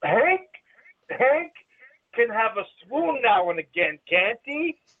 Hank can have a swoon now and again, can't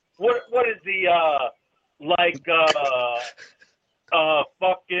he? What is he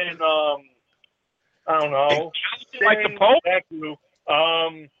fucking I don't know. Like the Pope?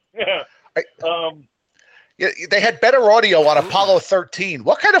 Yeah, they had better audio on Apollo 13.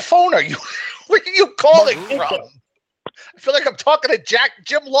 What kind of phone are you? Where are you calling from? I feel like I'm talking to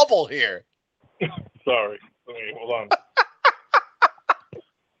Jim Lovell here. Sorry. Okay, hold on.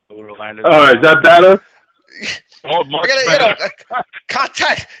 Is that better? Oh, much better.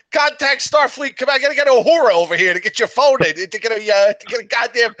 Contact Starfleet. Come on, I gotta get Uhura over here to get your phone in to get a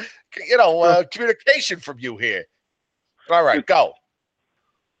goddamn communication from you here. All right, go.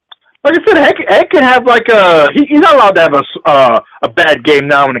 Like I said, Hank can have he's not allowed to have a bad game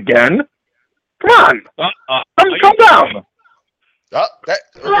now and again. Come on, calm down. Blah, blah,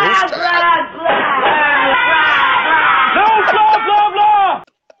 blah, blah.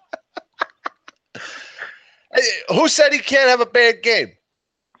 Who said he can't have a bad game?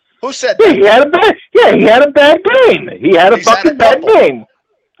 Who said Yeah, that? he had a bad. Yeah, he had a bad game. He had a fucking bad game.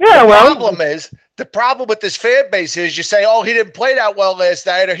 Yeah, The problem with this fan base is you say, oh, he didn't play that well last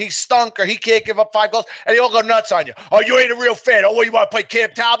night, or he stunk, or he can't give up 5 goals, and they all go nuts on you. Oh, you ain't a real fan. Oh, you want to play Cam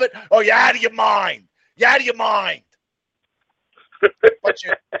Talbot? Oh, you're out of your mind. You're out of your mind. It's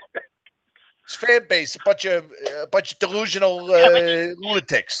fan base, a bunch of delusional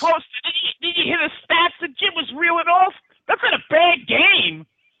lunatics. Did you hear the stats that Jim was reeling off? That's not a bad game.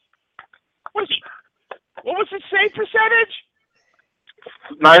 What was his save percentage?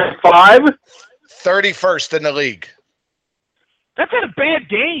 95. 31st in the league. That's not a bad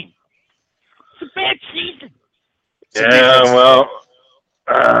game. It's a bad season. Yeah, well.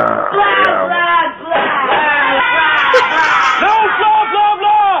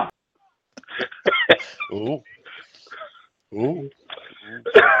 Ooh. Ooh.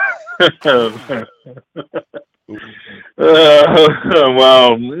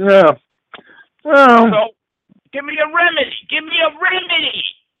 Well, yeah. So, give me a remedy. Give me a remedy.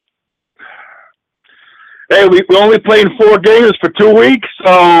 Hey, we only played 4 games for 2 weeks,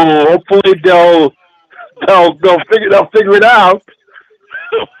 so hopefully they'll figure it out.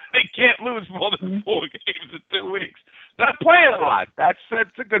 They can't lose more than 4 games in 2 weeks. Not playing a lot. That's a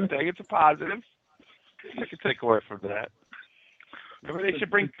good thing. It's a positive. I can take away from that. Maybe they should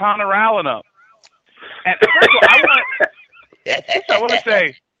bring Connor Allen up. And first of all, I want to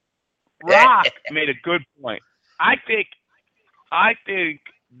say, Rock made a good point. I think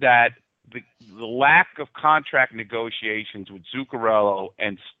that the lack of contract negotiations with Zuccarello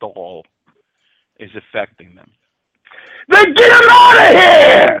and Stahl is affecting them. Then get him out of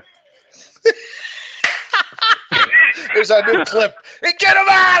here! There's our new clip. Hey, get him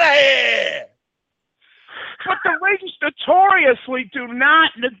out of here! But the Rangers notoriously do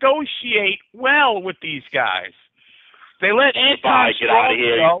not negotiate well with these guys. They let Anton Get out of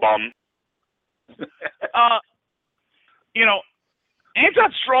here, you bum.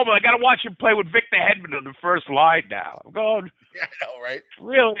 Anton Stroman, I got to watch him play with Victor Hedman on the first line now. I'm going, yeah, I know, right?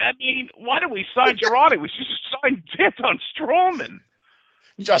 Really? I mean, why did we sign Girardi? We should have signed Anton Stroman.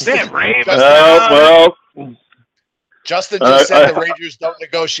 Justin just said the Rangers don't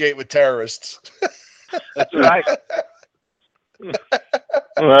negotiate with terrorists. That's right.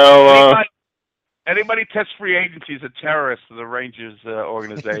 Anybody tests free agency is a terrorist to the Rangers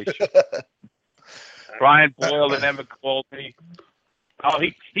organization. Brian Boyle never called me. Oh,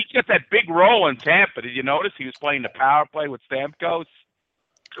 he got that big role in Tampa. Did you notice he was playing the power play with Stamkos?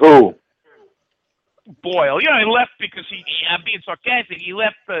 Who? Boyle. He left because I'm being sarcastic. He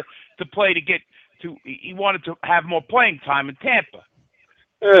left to play he wanted to have more playing time in Tampa.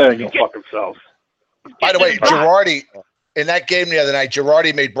 Yeah, he'll fuck himself. By the way, Girardi, in that game the other night,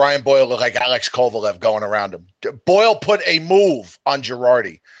 Girardi made Brian Boyle look like Alex Kovalev going around him. Boyle put a move on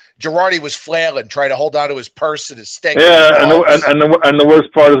Girardi. Girardi was flailing, trying to hold on to his purse and his stick. Yeah, and the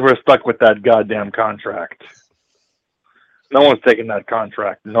worst part is we're stuck with that goddamn contract. No one's taking that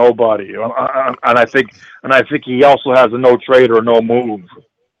contract. Nobody. And I think he also has a no trade or no move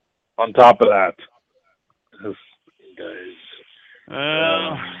on top of that.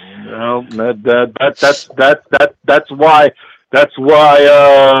 That's why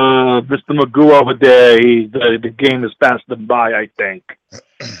Mr. Magoo over there, the game is passing him by, I think.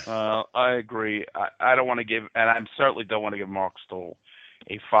 I agree. I don't want to give, and I certainly don't want to give Mark Stoll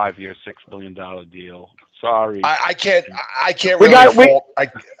a 5-year, $6 million deal. Sorry. I can't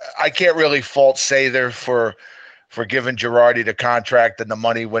really fault Sather for giving Girardi the contract and the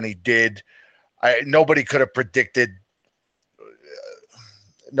money when he did. Nobody could have predicted.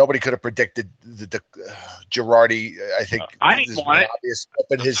 Nobody could have predicted the Girardi. I think I didn't want it. Obvious up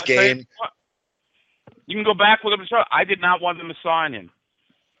in his game. You can go back with him. I did not want them to sign him.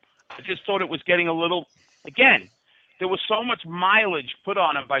 I just thought it was getting a little. Again, there was so much mileage put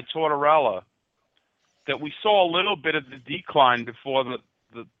on him by Tortorella that we saw a little bit of the decline before I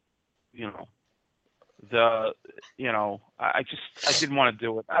didn't want to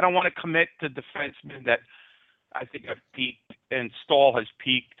do it. I don't want to commit to defensemen that I think have peaked, and Stahl has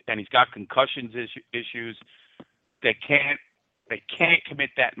peaked, and he's got concussions issues. They can't commit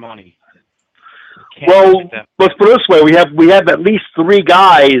that money. Well, let's put it this way: we have at least 3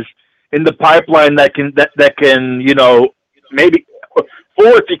 guys in the pipeline that can maybe 4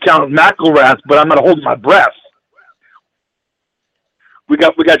 if you count McElrath, but I'm not holding my breath. We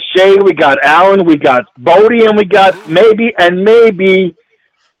got Shea, we got Allen, we got Bodie, and we got maybe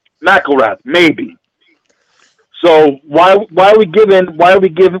McElrath, maybe. So why are we going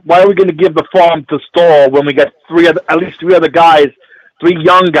to give the farm to Stahl when we got at least three other guys, 3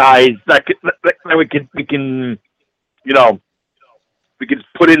 young guys that we can we could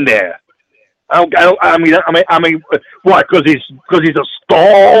put in there. I mean, what? Because he's a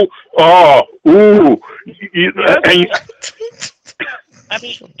stall. Oh, ooh. I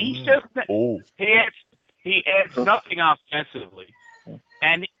mean, he's just he adds nothing offensively,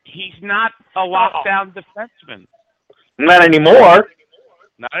 and he's not a lockdown defenseman. Not anymore.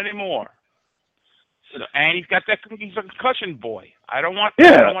 Not anymore. So, and he's a concussion boy. I don't want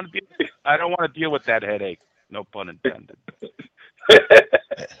to deal with that headache. No pun intended.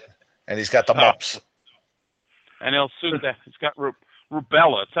 And he's got the mumps. And he'll soon he's got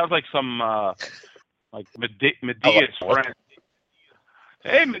rubella. It sounds like some like Medea's friend.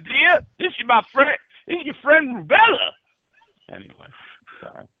 Hey Medea, this is my friend. This is your friend Rubella. Anyway,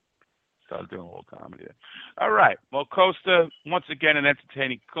 sorry. Started doing a little comedy there. All right. Well, Costa, once again, an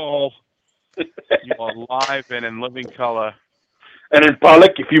entertaining call. You are live and in living color. And in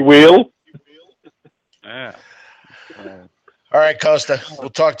public, if you will. Yeah. All right, Costa. We'll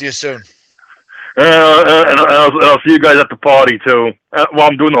talk to you soon. And I'll see you guys at the party, too.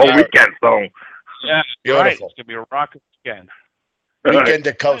 I'm doing the whole weekend, so. Yeah, beautiful. Right. It's going to be a rocket weekend. Weekend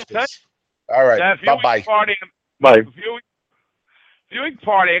at Costa's. All right. Bye-bye. Bye. Viewing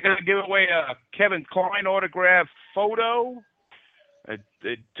party. I'm going to give away a Kevin Kline autograph photo, a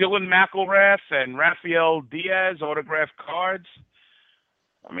Dylan McElrath and Rafael Diaz autograph cards.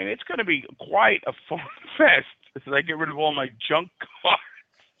 I mean, it's going to be quite a fun fest as I get rid of all my junk cards.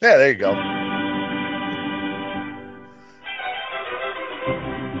 Yeah, there you go.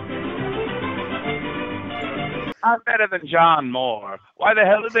 I'm better than John Moore. Why the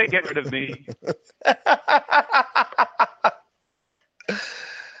hell did they get rid of me?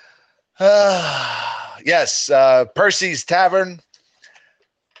 Yes, Percy's Tavern,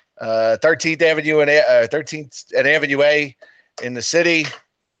 13th Avenue and 13th and Avenue A in the city,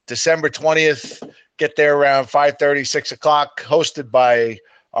 December 20th. Get there around 5:30, 6 o'clock. Hosted by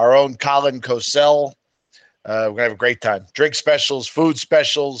our own Colin Cosell. We're gonna have a great time. Drink specials, food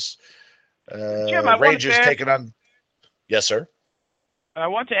specials. Jim, Rangers taking on. Yes, sir. I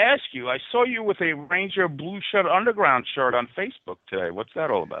want to ask you. I saw you with a Ranger Blueshirt Underground shirt on Facebook today. What's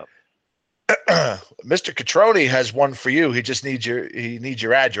that all about? Mr. Catroni has one for you. He just needs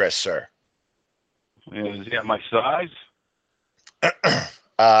your address, sir. Is he at my size?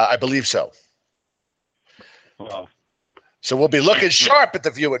 I believe so. Well, so we'll be looking sharp at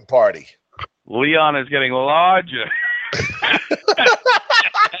the viewing party. Leon is getting larger.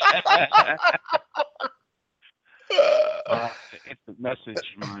 Instant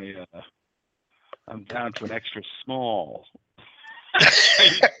message. I'm down to an extra small.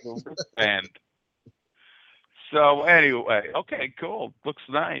 Band. So anyway, okay, cool. Looks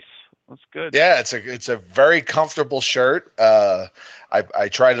nice. That's good. Yeah, it's a very comfortable shirt. I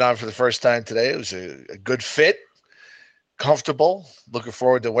tried it on for the first time today. It was a good fit, comfortable. Looking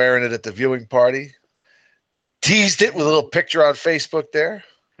forward to wearing it at the viewing party. Teased it with a little picture on Facebook there.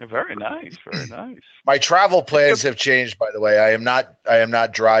 Yeah, very nice, very nice. My travel plans have changed, by the way. I am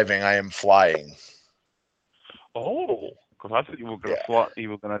not driving. I am flying. Oh, because I thought you were going to fly.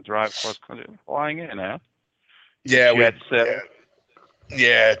 You were going to drive cross country, flying in, huh? Yeah,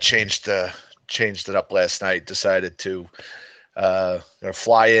 changed it up last night. Decided to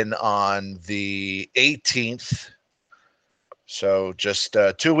fly in on the 18th. So just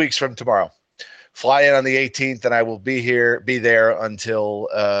 2 weeks from tomorrow. Fly in on the 18th, and I will be there until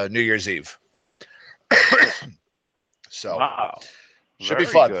New Year's Eve. So wow. Should be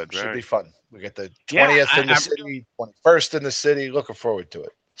fun. Should be fun. We get the 20th in the city, 21st in the city. Looking forward to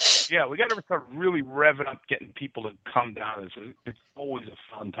it. Yeah, we got to start really revving up, getting people to come down. It's always a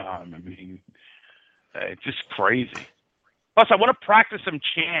fun time. I mean, it's just crazy. Plus, I want to practice some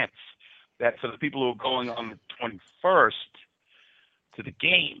chants that for the people who are going on the 21st to the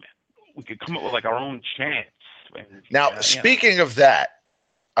game, we could come up with like our own chants. Now, speaking of that,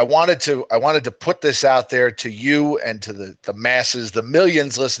 I wanted to put this out there to you and to the masses, the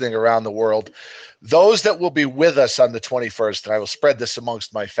millions listening around the world, those that will be with us on the 21st, and I will spread this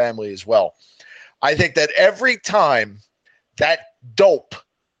amongst my family as well. I think that every time that dope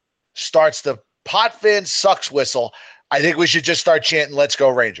starts the Potvin sucks whistle, I think we should just start chanting, "Let's go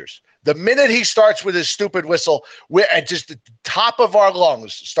Rangers." The minute he starts with his stupid whistle, we're at just the top of our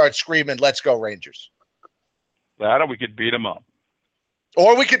lungs start screaming, "Let's go Rangers." That, or we could beat him up.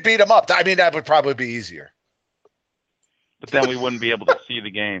 Or we could beat them up. I mean, that would probably be easier. But then we wouldn't be able to see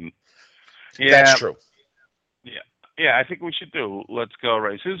the game. Yeah, that's true. Yeah, I think we should do. Let's go,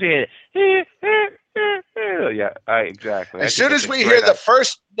 Ray. As soon as we hear, exactly. As soon as we hear the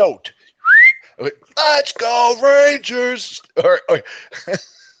first note, let's go Rangers.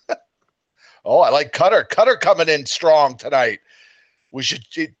 Oh, I like Cutter. Cutter coming in strong tonight.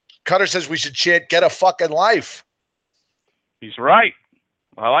 Cutter says we should chant, "Get a fucking life." He's right.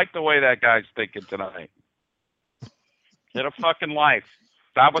 I like the way that guy's thinking tonight. Get a fucking life.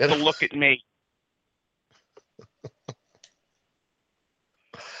 Stop with the look at me.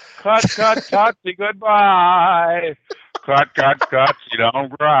 Cut, Tootsie, goodbye. Cut, you don't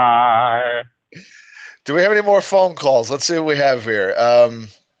cry. Do we have any more phone calls? Let's see what we have here. I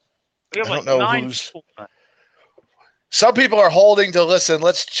don't know 9 who's. people. Some people are holding to listen.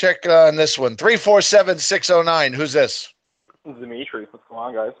 Let's check on this one. 347-609. Who's this? This is Dimitri. What's going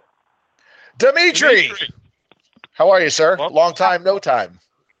on, guys? Dimitri! How are you, sir? Long time, no time.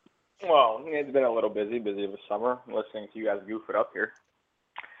 Well, it's been a little busy of a summer. Listening to you guys goof it up here.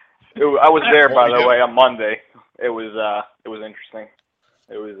 I was there, by the way, on Monday. It was interesting.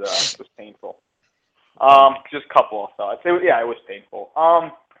 It was painful. Just a couple of thoughts. It was painful.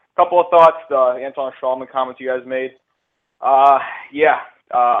 Couple of thoughts. The Anton Schallman comments you guys made. I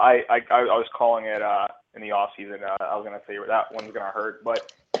was calling it in the off season. I was gonna say that one's gonna hurt,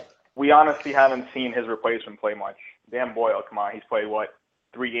 but we honestly haven't seen his replacement play much. Dan Boyle, come on, he's played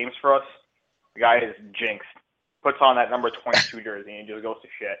 3 games for us. The guy is jinxed. Puts on that number 22 jersey and just goes to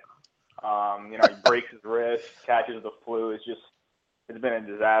shit. He breaks his wrist, catches the flu. It's been a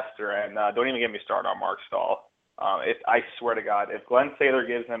disaster. And don't even get me started on Mark Stahl. I swear to God, if Glenn Saylor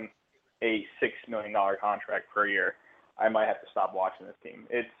gives him a $6 million contract per year, I might have to stop watching this team.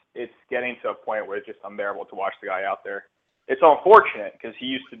 It's getting to a point where it's just unbearable to watch the guy out there. It's unfortunate because he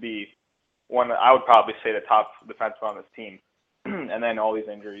used to be I would probably say the top defenseman on this team. And then all these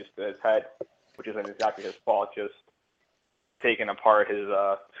injuries to his head, which isn't exactly his fault, just taking apart his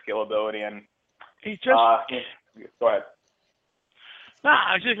skill ability. And he just go ahead. No,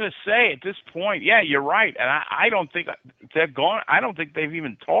 I was just going to say, at this point, yeah, you're right. And I don't think they're going. I don't think they've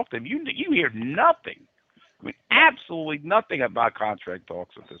even talked to him. You hear nothing. I mean, absolutely nothing about contract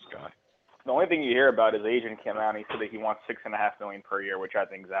talks with this guy. The only thing you hear about is agent came out and he said that he wants $6.5 million per year, which I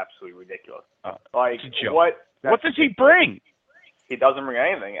think is absolutely ridiculous. It's a joke. What does he bring? He doesn't bring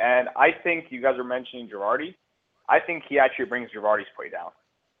anything. And I think you guys are mentioning Girardi. I think he actually brings Girardi's play down.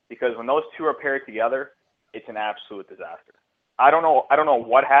 Because when those two are paired together, it's an absolute disaster. I don't know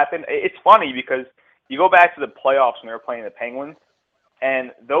what happened. It's funny because you go back to the playoffs when they were playing the Penguins,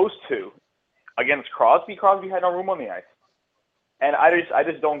 and those two against Crosby had no room on the ice. And I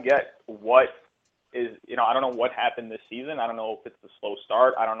just don't get what is, I don't know what happened this season. I don't know if it's the slow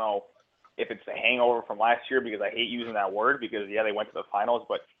start. I don't know if it's the hangover from last year, because I hate using that word because, yeah, they went to the finals,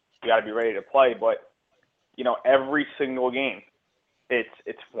 but you got to be ready to play. But, every single game, it's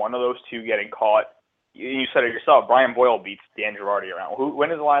one of those two getting caught. You said it yourself. Brian Boyle beats Dan Girardi around.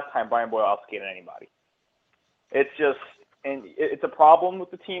 When is the last time Brian Boyle outskated anybody? It's just, and it's a problem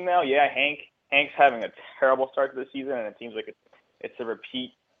with the team now. Yeah, Hank's having a terrible start to the season, and it seems like it's a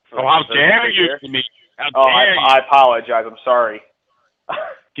repeat. How dare you to me? I apologize. I'm sorry.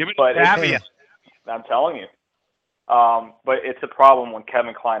 Give it but a caveat. I'm telling you. But it's a problem when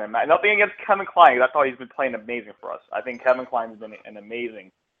Kevin Klein and Matt. Nothing against Kevin Klein. That's why he's been playing amazing for us. I think Kevin Klein's been an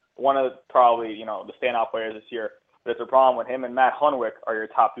amazing. One of probably, the standout players this year. But it's a problem when him and Matt Hunwick are your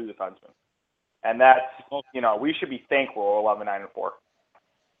top 2 defensemen. And that's, we should be thankful we're 11-9-4.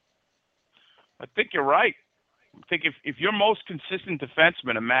 I think you're right. I think if your most consistent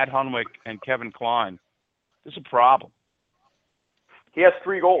defenseman are Matt Hunwick and Kevin Klein, there's a problem. He has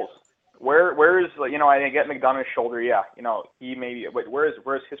 3 goals. Where is, I get McDonough's shoulder, yeah. He maybe, but where's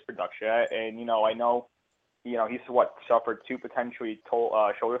his production? And, I know, he's suffered 2 potentially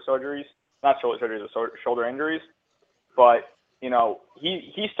shoulder surgeries. Not shoulder surgeries, but shoulder injuries. But,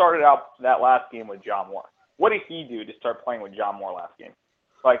 he started out that last game with John Moore. What did he do to start playing with John Moore last game?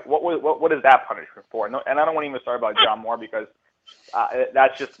 Like, what is that punishment for? No, and I don't want to even start about John Moore because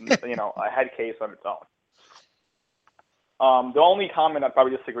that's just, a head case on its own. The only comment I'd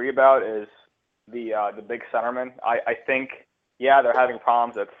probably disagree about is the big centerman. I think, yeah, they're having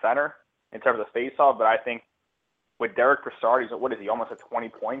problems at center in terms of face-off, but I think with Derek Brassard, what is he, almost at 20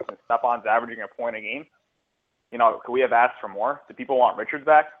 points, and Stepan's averaging a point a game? Could we have asked for more? Do people want Richards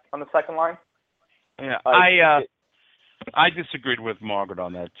back on the second line? Yeah, I disagreed with Margaret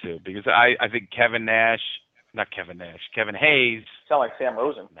on that too, because I think Kevin Hayes. Sound like Sam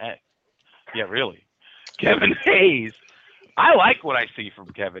Rosen. Yeah, really. Kevin Hayes. I like what I see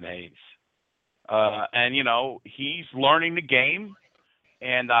from Kevin Hayes. And, he's learning the game,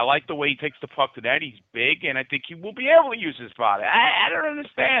 and I like the way he takes the puck to net. He's big, and I think he will be able to use his body. I don't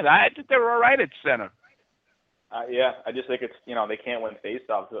understand. I think they were all right at center. Yeah, I just think it's, they can't win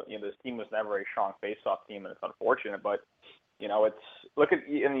faceoffs. This team was never a strong faceoff team, and it's unfortunate. But, You know, it's look at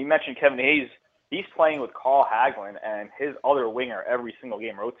and you mentioned Kevin Hayes. He's playing with Carl Hagelin, and his other winger every single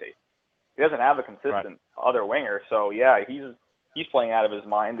game rotates. He doesn't have a consistent other winger, so yeah, he's playing out of his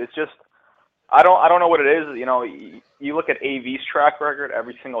mind. It's just I don't know what it is. You know, you look at AV's track record.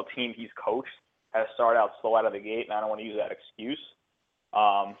 Every single team he's coached has started out slow out of the gate, and I don't want to use that excuse.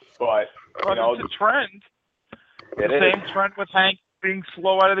 But you know, it's a trend. The same trend with Hank being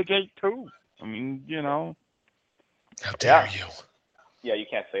slow out of the gate too. I mean, you know. How dare you? Yeah, you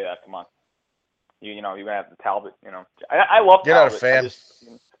can't say that. Come on. You know, you're gonna have the Talbot. You know, I love You're Talbot. not a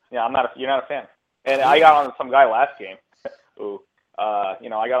fan. Yeah, I'm not. You're not a fan. And I got on some guy last game. You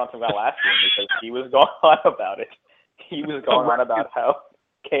know, I got on some guy last game because he was going on about it. He was going on about how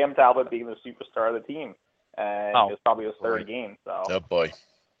Cam Talbot being the superstar of the team, and it was probably his third game. So. Oh boy.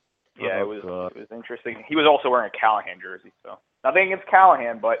 Yeah, it was interesting. He was also wearing a Callahan jersey, so nothing against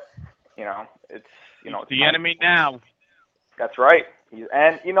Callahan, but you know, it's the enemy now. That's right.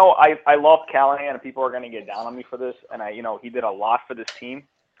 And you know, I love Callahan, and people are going to get down on me for this. And he did a lot for this team.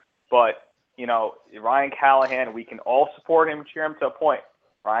 But you know, Ryan Callahan, we can all support him, cheer him to a point.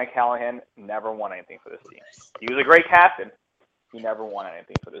 Ryan Callahan never won anything for this team. He was a great captain. He never won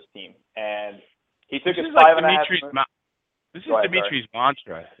anything for this team, and he took his 5.5. This is Dimitri's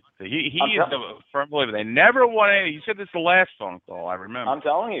mantra. He is a firm believer. They never won anything. You said this the last phone call, I remember. I'm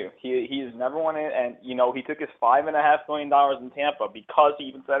telling you, he's never won it. And, you know, he took his $5.5 million in Tampa because he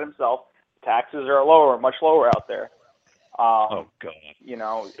even said himself, taxes are much lower out there. Oh, God. You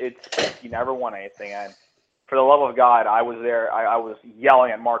know, he never won anything. And for the love of God, I was there. I was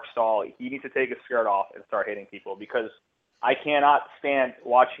yelling at Mark Stahl. He needs to take his skirt off and start hitting people because I cannot stand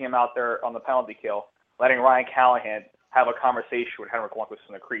watching him out there on the penalty kill, letting Ryan Callahan have a conversation with Henrik Lundqvist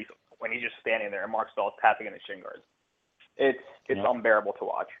in the crease when he's just standing there and Mark Stahl tapping in his shin guards. It's unbearable to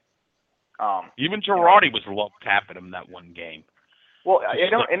watch. Even Girardi was love tapping him that one game. Well,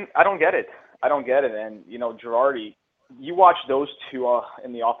 I don't get it. And you know, Girardi, you watch those two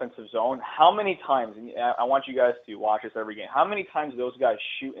in the offensive zone. How many times? And I want you guys to watch this every game. How many times those guys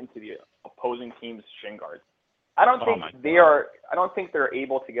shoot into the opposing team's shin guards? I don't think they're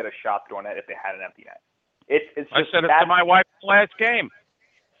able to get a shot through a net if they had an empty net. It's just I said it to my wife last game.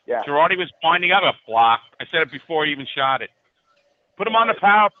 Yeah. Girardi was finding out a block. I said it before he even shot it. Put him on the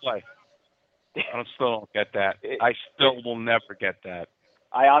power play. I still don't get that. I still will never get that.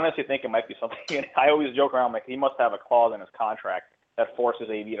 I honestly think it might be something. I always joke around like he must have a clause in his contract that forces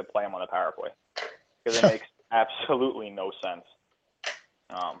AV to play him on the power play because it makes absolutely no sense.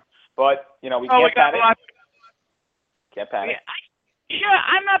 But you know we can't panic. Can't panic. Yeah,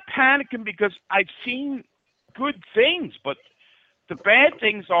 I'm not panicking because I've seen good things, but the bad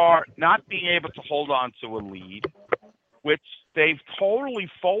things are not being able to hold on to a lead, which they've totally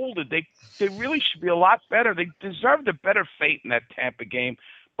folded. They really should be a lot better. They deserved a better fate in that Tampa game,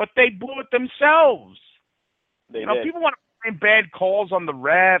 but they blew it themselves. They did. People want to blame bad calls on the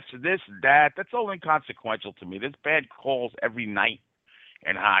refs and this and that. That's all inconsequential to me. There's bad calls every night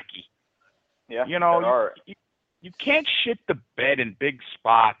in hockey. Yeah, you know, you can't shit the bed in big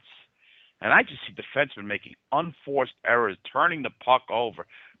spots. And I just see defensemen making unforced errors, turning the puck over,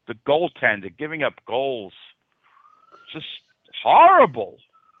 the goaltender giving up goals. Just horrible.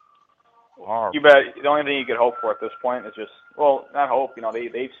 Horrible. You bet. The only thing you could hope for at this point is just, well, not hope. You know,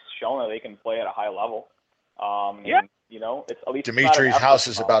 they've shown that they can play at a high level. Yeah. And, you know, it's at least Dimitri's house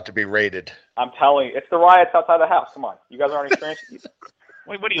is about to be raided. I'm telling you, it's the riots outside the house. Come on, you guys aren't experiencing.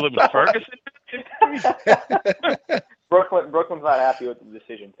 Wait, what do you live in Ferguson? Brooklyn's not happy with the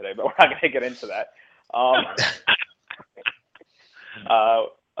decision today, but we're not going to get into that.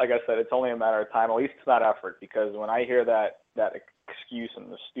 Like I said, it's only a matter of time. At least it's not effort, because when I hear that excuse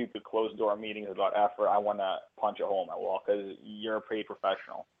and the stupid closed-door meetings about effort, I want to punch a hole in my wall, because you're a paid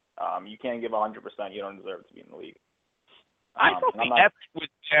professional. You can't give 100%. You don't deserve to be in the league. I thought the effort was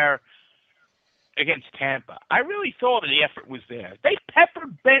there against Tampa. I really thought the effort was there. They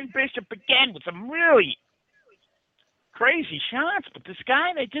peppered Ben Bishop again with some really crazy shots, but this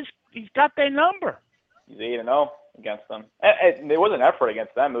guy, he's got their number. He's 8-0 against them. And there was an effort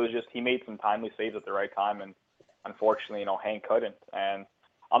against them. It was just he made some timely saves at the right time, and unfortunately, you know, Hank couldn't. And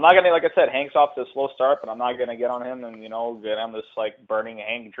I'm not gonna, like I said, Hank's off to a slow start, but I'm not gonna get on him and, you know, get on this like burning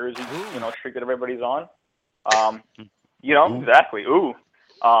Hank jersey, you know, streak that everybody's on. You know, exactly.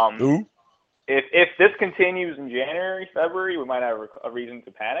 If this continues in January, February, we might have a reason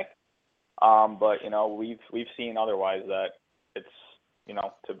to panic. But you know, we've seen otherwise that it's, you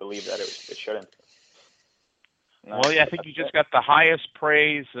know, to believe that it shouldn't. No, well, yeah, I think you just got the highest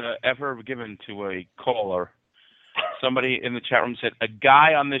praise ever given to a caller. Somebody in the chat room said, "A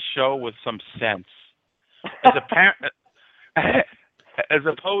guy on this show with some sense." As a parent, As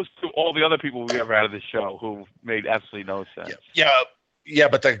opposed to all the other people we ever had on the show who made absolutely no sense. Yeah,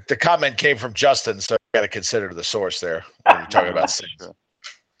 but the comment came from Justin, so you got to consider the source there when you're talking about six.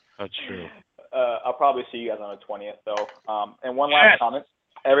 That's true. I'll probably see you guys on the 20th, though. And one last comment.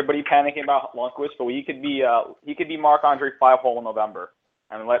 Everybody panicking about Lundqvist, but he could be Marc-Andre 5-hole in November,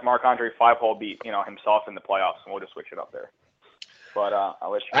 and let Marc-Andre 5-hole beat himself in the playoffs, and we'll just switch it up there. But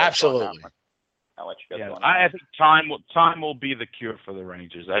I'll let you guys go on that one. I'll let you guys go on that I think time will be the cure for the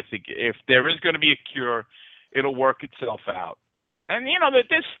Rangers. I think if there is going to be a cure, it'll work itself out. And that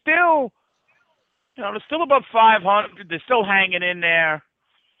they're still, they're still above 500. They're still hanging in there.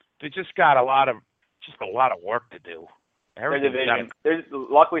 They just got a lot of work to do. Their division,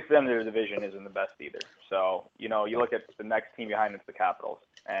 luckily for them, their division isn't the best either. So you look at the next team behind it's the Capitals,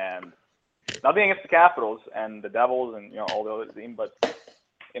 and nothing against the Capitals and the Devils and all the other teams, but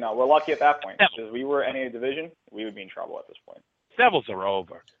we're lucky at that point. Because if we were any division, we would be in trouble at this point. Devils are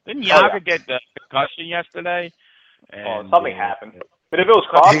over. Didn't Yager get the concussion yesterday? And, something happened. But if it was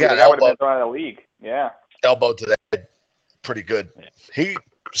Crosby, that would have been thrown out of the league. Yeah. Elbow to the head. Pretty good. He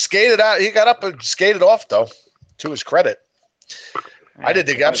skated out. He got up and skated off, though, to his credit. I didn't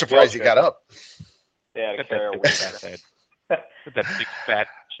think. I'm surprised he got up. Yeah, Look at that big fat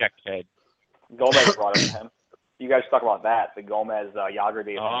check head. Gomez brought it to him. You guys talk about that. The Gomez Yager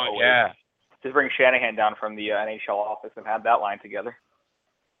days. Oh, yeah. Just bring Shanahan down from the NHL office and have that line together.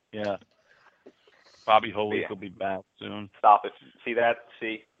 Yeah. Bobby Holik will be back soon. Stop it. See that?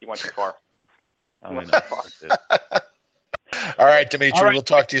 See, you went too far. I went too far, too. All right, Dimitri. All right. We'll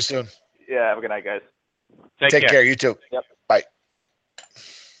talk to you soon. Yeah, have a good night, guys. Take care. You too. Yep. Bye.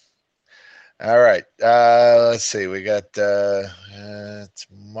 All right. Let's see. We got it's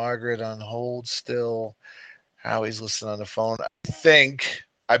Margaret on hold still. Howie's listening on the phone.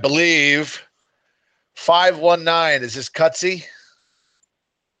 I believe 519. Is this Cutsy?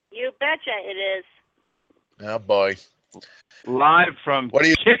 You betcha it is. Oh, boy. Live from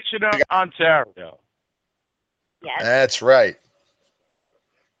Kitchener, Ontario. Yes. That's right.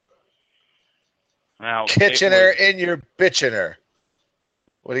 Now, Kitchener in your bitchener.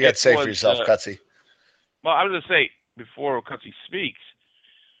 What do you got to say for yourself, Cutsy? Well, I was going to say, before Cutsy speaks,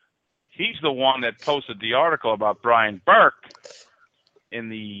 he's the one that posted the article about Brian Burke in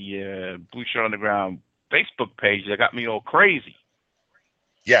the Blueshirt Underground Facebook page that got me all crazy.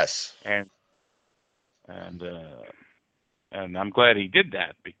 Yes. And I'm glad he did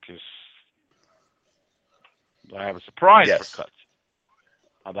that because I have a surprise for Cutsy.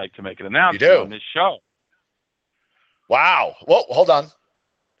 I'd like to make an announcement on this show. Wow. Well, hold on.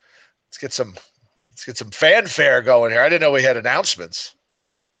 Let's get some fanfare going here. I didn't know we had announcements.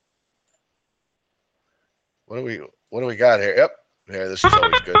 What do we got here? Yep. Yeah, this is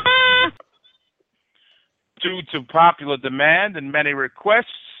always good. Due to popular demand and many requests,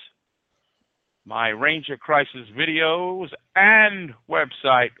 my Ranger Crisis videos and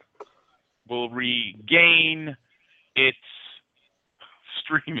website will regain its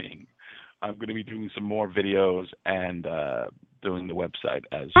streaming. I'm going to be doing some more videos and doing the website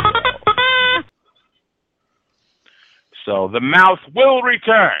as well. So the mouth will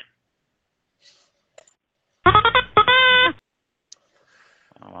return.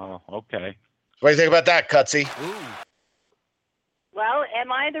 Oh, okay. What do you think about that, Cutsy? Well,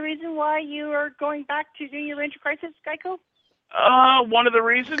 am I the reason why you are going back to do your Ranger Crisis, Geico? One of the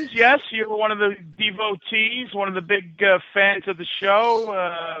reasons, yes. You were one of the devotees, one of the big fans of the show,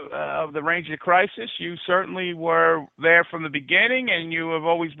 of the Ranger Crisis. You certainly were there from the beginning, and you have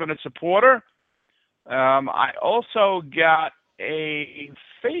always been a supporter. I also got a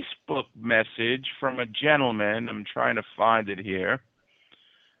Facebook message from a gentleman. I'm trying to find it here.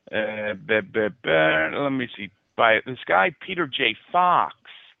 Let me see. By this guy, Peter J. Fox.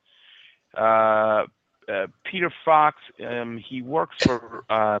 Peter Fox, he works for,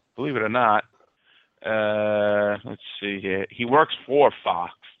 believe it or not, let's see here. He works for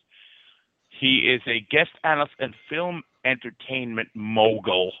Fox. He is a guest analyst and film entertainment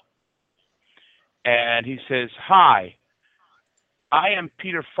mogul. And he says, "Hi, I am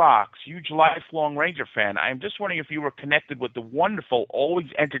Peter Fox, huge lifelong Ranger fan. I am just wondering if you were connected with the wonderful,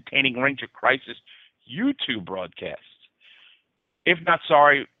 always entertaining Ranger Crisis YouTube broadcasts. If not,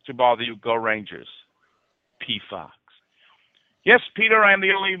 sorry to bother you. Go Rangers. P. Fox." Yes, Peter, I am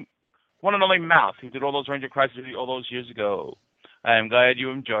the one and only mouth who did all those Ranger Crisis all those years ago. I am glad you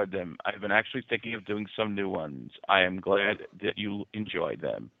enjoyed them. I've been actually thinking of doing some new ones. I am glad that you enjoyed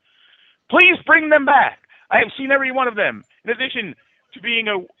them. Please bring them back. I have seen every one of them. In addition to being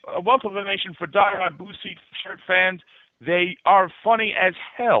a wealth of information for diehard Blueshirt fans, they are funny as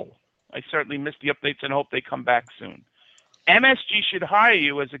hell. I certainly miss the updates and hope they come back soon. MSG should hire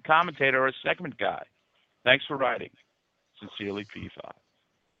you as a commentator or a segment guy. Thanks for writing. Sincerely, P5.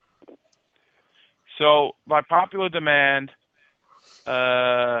 So, by popular demand,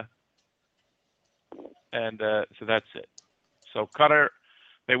 so that's it. So, Cutter,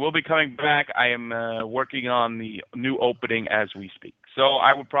 they will be coming back. I am working on the new opening as we speak. So,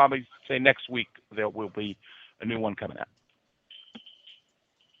 I would probably say next week there will be a new one coming out.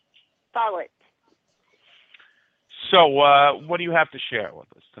 Solid. So, what do you have to share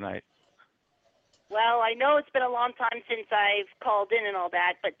with us tonight? Well, I know it's been a long time since I've called in and all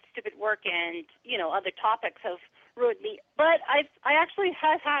that, but stupid work and, other topics have ruined me. But I actually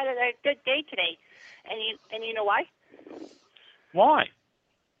have had a good day today. And you know why? Why?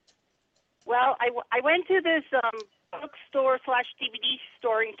 Well, I went to this bookstore/DVD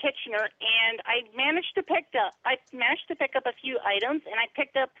store in Kitchener, and I managed to pick up a few items, and I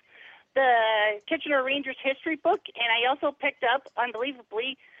picked up the Kitchener Rangers history book, and I also picked up,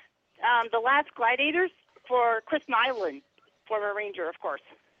 unbelievably, The Last Gladiators for Chris Nyland, former Ranger, of course.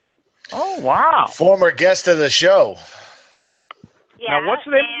 Oh, wow. Former guest of the show. Yeah. Now, what's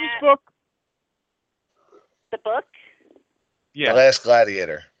the name of this book? The book? Yeah. The Last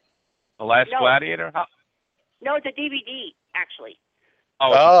Gladiator. The Last Gladiator? No, it's a DVD, actually.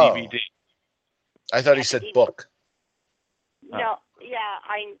 Oh, it's a DVD. I thought he said book. No, yeah,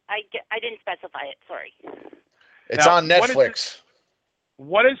 I didn't specify it. Sorry. It's Now, on Netflix.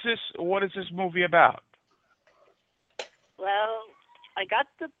 What is this movie about? Well, I got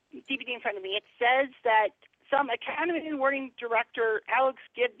the DVD in front of me. It says that some Academy Award director Alex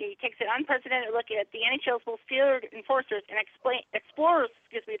Gibney takes an unprecedented look at the NHL's most feared enforcers and explores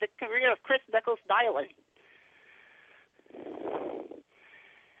the career of Chris Nichols Dylan.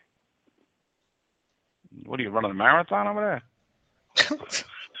 What are you running a marathon over there?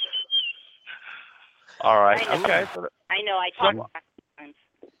 All right. Okay. I know. I talk sometimes.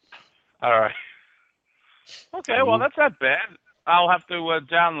 All right. Okay. Well, that's not bad. I'll have to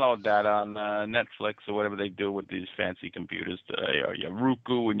download that on Netflix or whatever they do with these fancy computers today, or your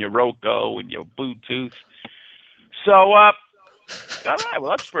Roku and your Roku and your Bluetooth. So, all right. Well,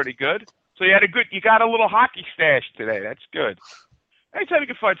 that's pretty good. So you got a little hockey stash today. That's good. Anytime you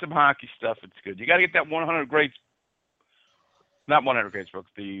can find some hockey stuff, it's good. You got to get that 100 greats. Not 100 greats books.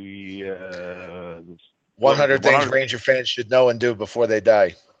 The 100 things Ranger fans should know and do before they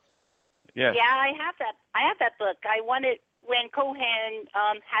die. Yeah. Yeah, I have that. I have that book. I won it when Cohan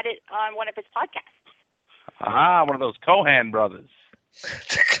had it on one of his podcasts. Ah, one of those Cohan brothers.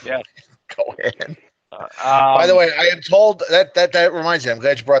 Yeah. Cohan. By the way, I am told that reminds me. I'm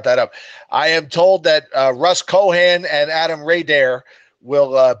glad you brought that up. I am told that Russ Cohan and Adam Radare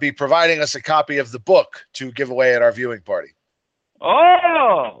will be providing us a copy of the book to give away at our viewing party.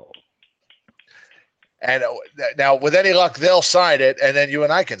 Oh. And now, with any luck, they'll sign it, and then you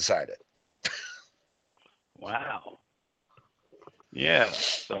and I can sign it. Wow. Yeah.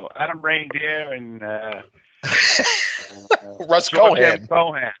 So Adam Reindeer and Russ George Cohan. M.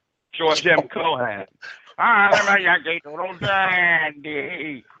 Cohan. George M. Cohan.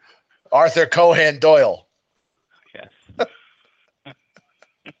 Arthur Cohan Doyle. Yes.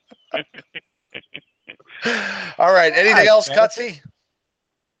 All right. Anything else, Cutsy?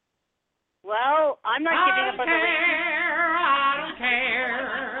 Well, I'm not giving up on the Rangers. I don't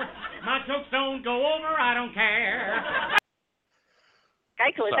care. My jokes don't go over. I don't care.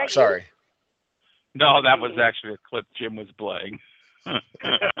 Geico, is that Sorry. No, that was actually a clip Jim was playing. you?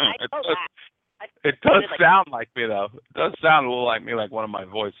 I know that. It does sound like me, though. It does sound a little like me, like one of my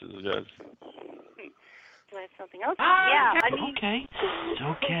voices does. Do I have something else? Yeah, I mean. Okay, it's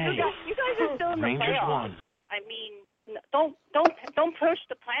okay. You guys are still in the Rangers playoffs. won. I mean, don't push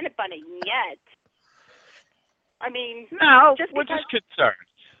the planet button yet. I mean, No, just we're just concerned.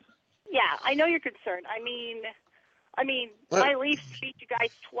 Yeah, I know you're concerned. I mean, my Leafs beat you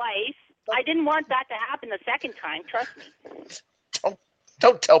guys twice. I didn't want that to happen the second time. Trust me.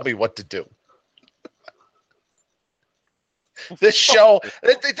 Don't tell me what to do. This show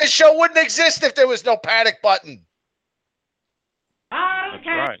wouldn't exist if there was no panic button. That's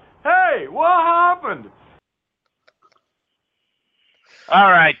right. Hey, what happened?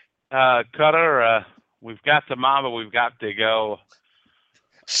 All right, Cutter, we've got the mama. We've got to go.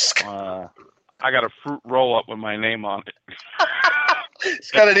 I got a fruit roll up with my name on it.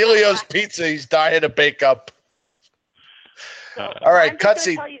 He's got an Elio's pizza he's dying to bake up. All right,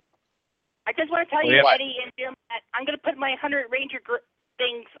 Cutsy. I just want to tell you, What? Eddie and Jim, that I'm going to put my 100 Ranger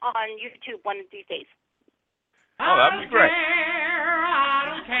things on YouTube one of these days. Oh, that'd be great. I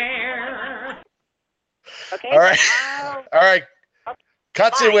don't care. Okay? All right. All right.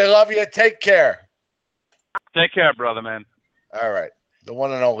 Cutsy, we love you. Take care. Take care, brother, man. All right. The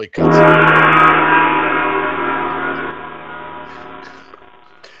one and only cuts.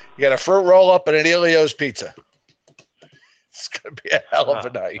 You got a fruit roll up and an Elio's pizza. It's going to be a hell of a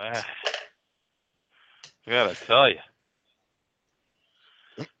night. I gotta tell you.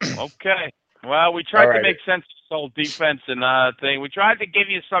 Okay. Well, we tried to make sense of this whole defense and thing. We tried to give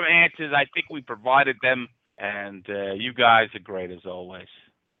you some answers. I think we provided them, and you guys are great as always.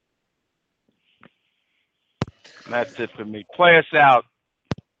 And that's it for me. Play us out.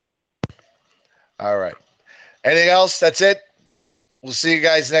 All right. Anything else? That's it. We'll see you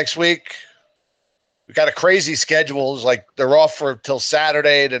guys next week. We got a crazy schedule. It's like they're off for till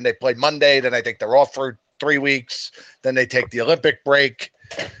Saturday, then they play Monday, then I think they're off for 3 weeks, then they take the Olympic break,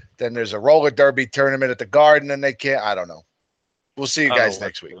 then there's a roller derby tournament at the Garden, and they can't. I don't know. We'll see you guys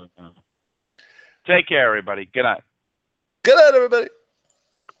next week. Take care, everybody. Good night. Good night, everybody.